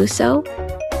can do so.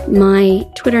 My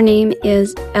Twitter name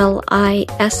is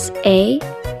LISASALI.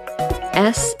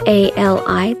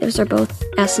 Those are both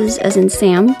S's as in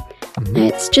Sam.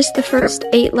 It's just the first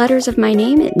 8 letters of my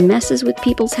name. It messes with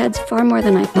people's heads far more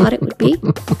than I thought it would be.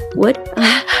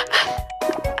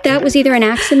 That was either an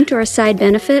accident or a side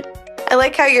benefit. I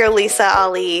like how you're Lisa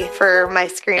Ali for my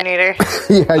screen reader.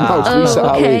 Yeah, I know. It's Lisa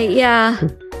Ali. Okay, yeah.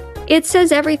 It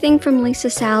says everything from Lisa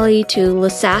Sally to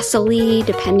Lasassally,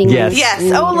 depending on... Yes.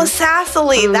 Oh,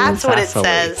 Lasassally. That's what it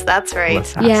says. That's right.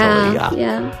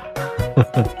 Yeah.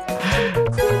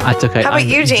 That's okay. How about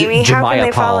you, Jamie? How can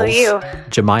they follow you?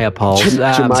 Jemiah Pauls.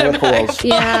 Jemiah Pauls.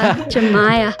 Yeah,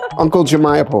 Jemiah. Uncle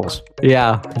Jemiah Pauls.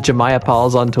 Yeah, Jemiah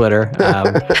Pauls on Twitter.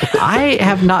 I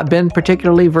have not been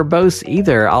particularly verbose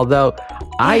either, although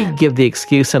I give the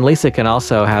excuse, and Lisa can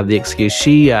also have the excuse.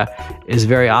 She is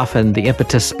very often the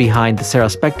impetus behind the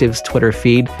Serospectives Twitter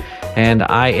feed, and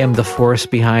I am the force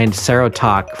behind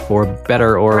Serotalk for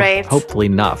better or hopefully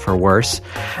not for worse.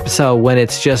 So when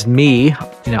it's just me,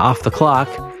 off the clock,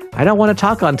 I don't want to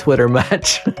talk on Twitter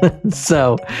much.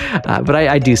 So, but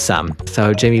I do some.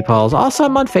 So Jamie Pauls. Also,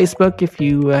 I'm on Facebook. If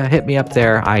you hit me up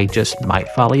there, I just might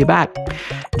follow you back.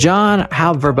 John,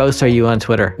 how verbose are you on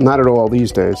Twitter? Not at all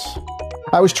these days.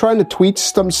 I was trying to tweet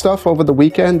some stuff over the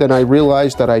weekend, and I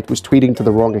realized that I was tweeting to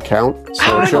the wrong account.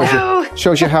 So it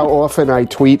shows you how often I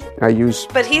tweet. I use...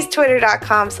 But he's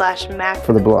twitter.com/Mac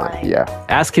for the blind. Yeah.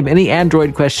 Ask him any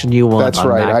Android question you want. That's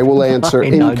right. Mac. I will answer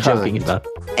in kind.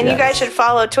 And you guys should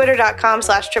follow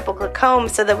twitter.com/tripleclickhome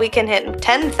so that we can hit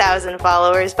 10,000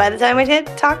 followers by the time we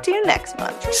talk to you next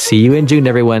month. See you in June,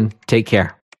 everyone. Take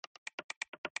care.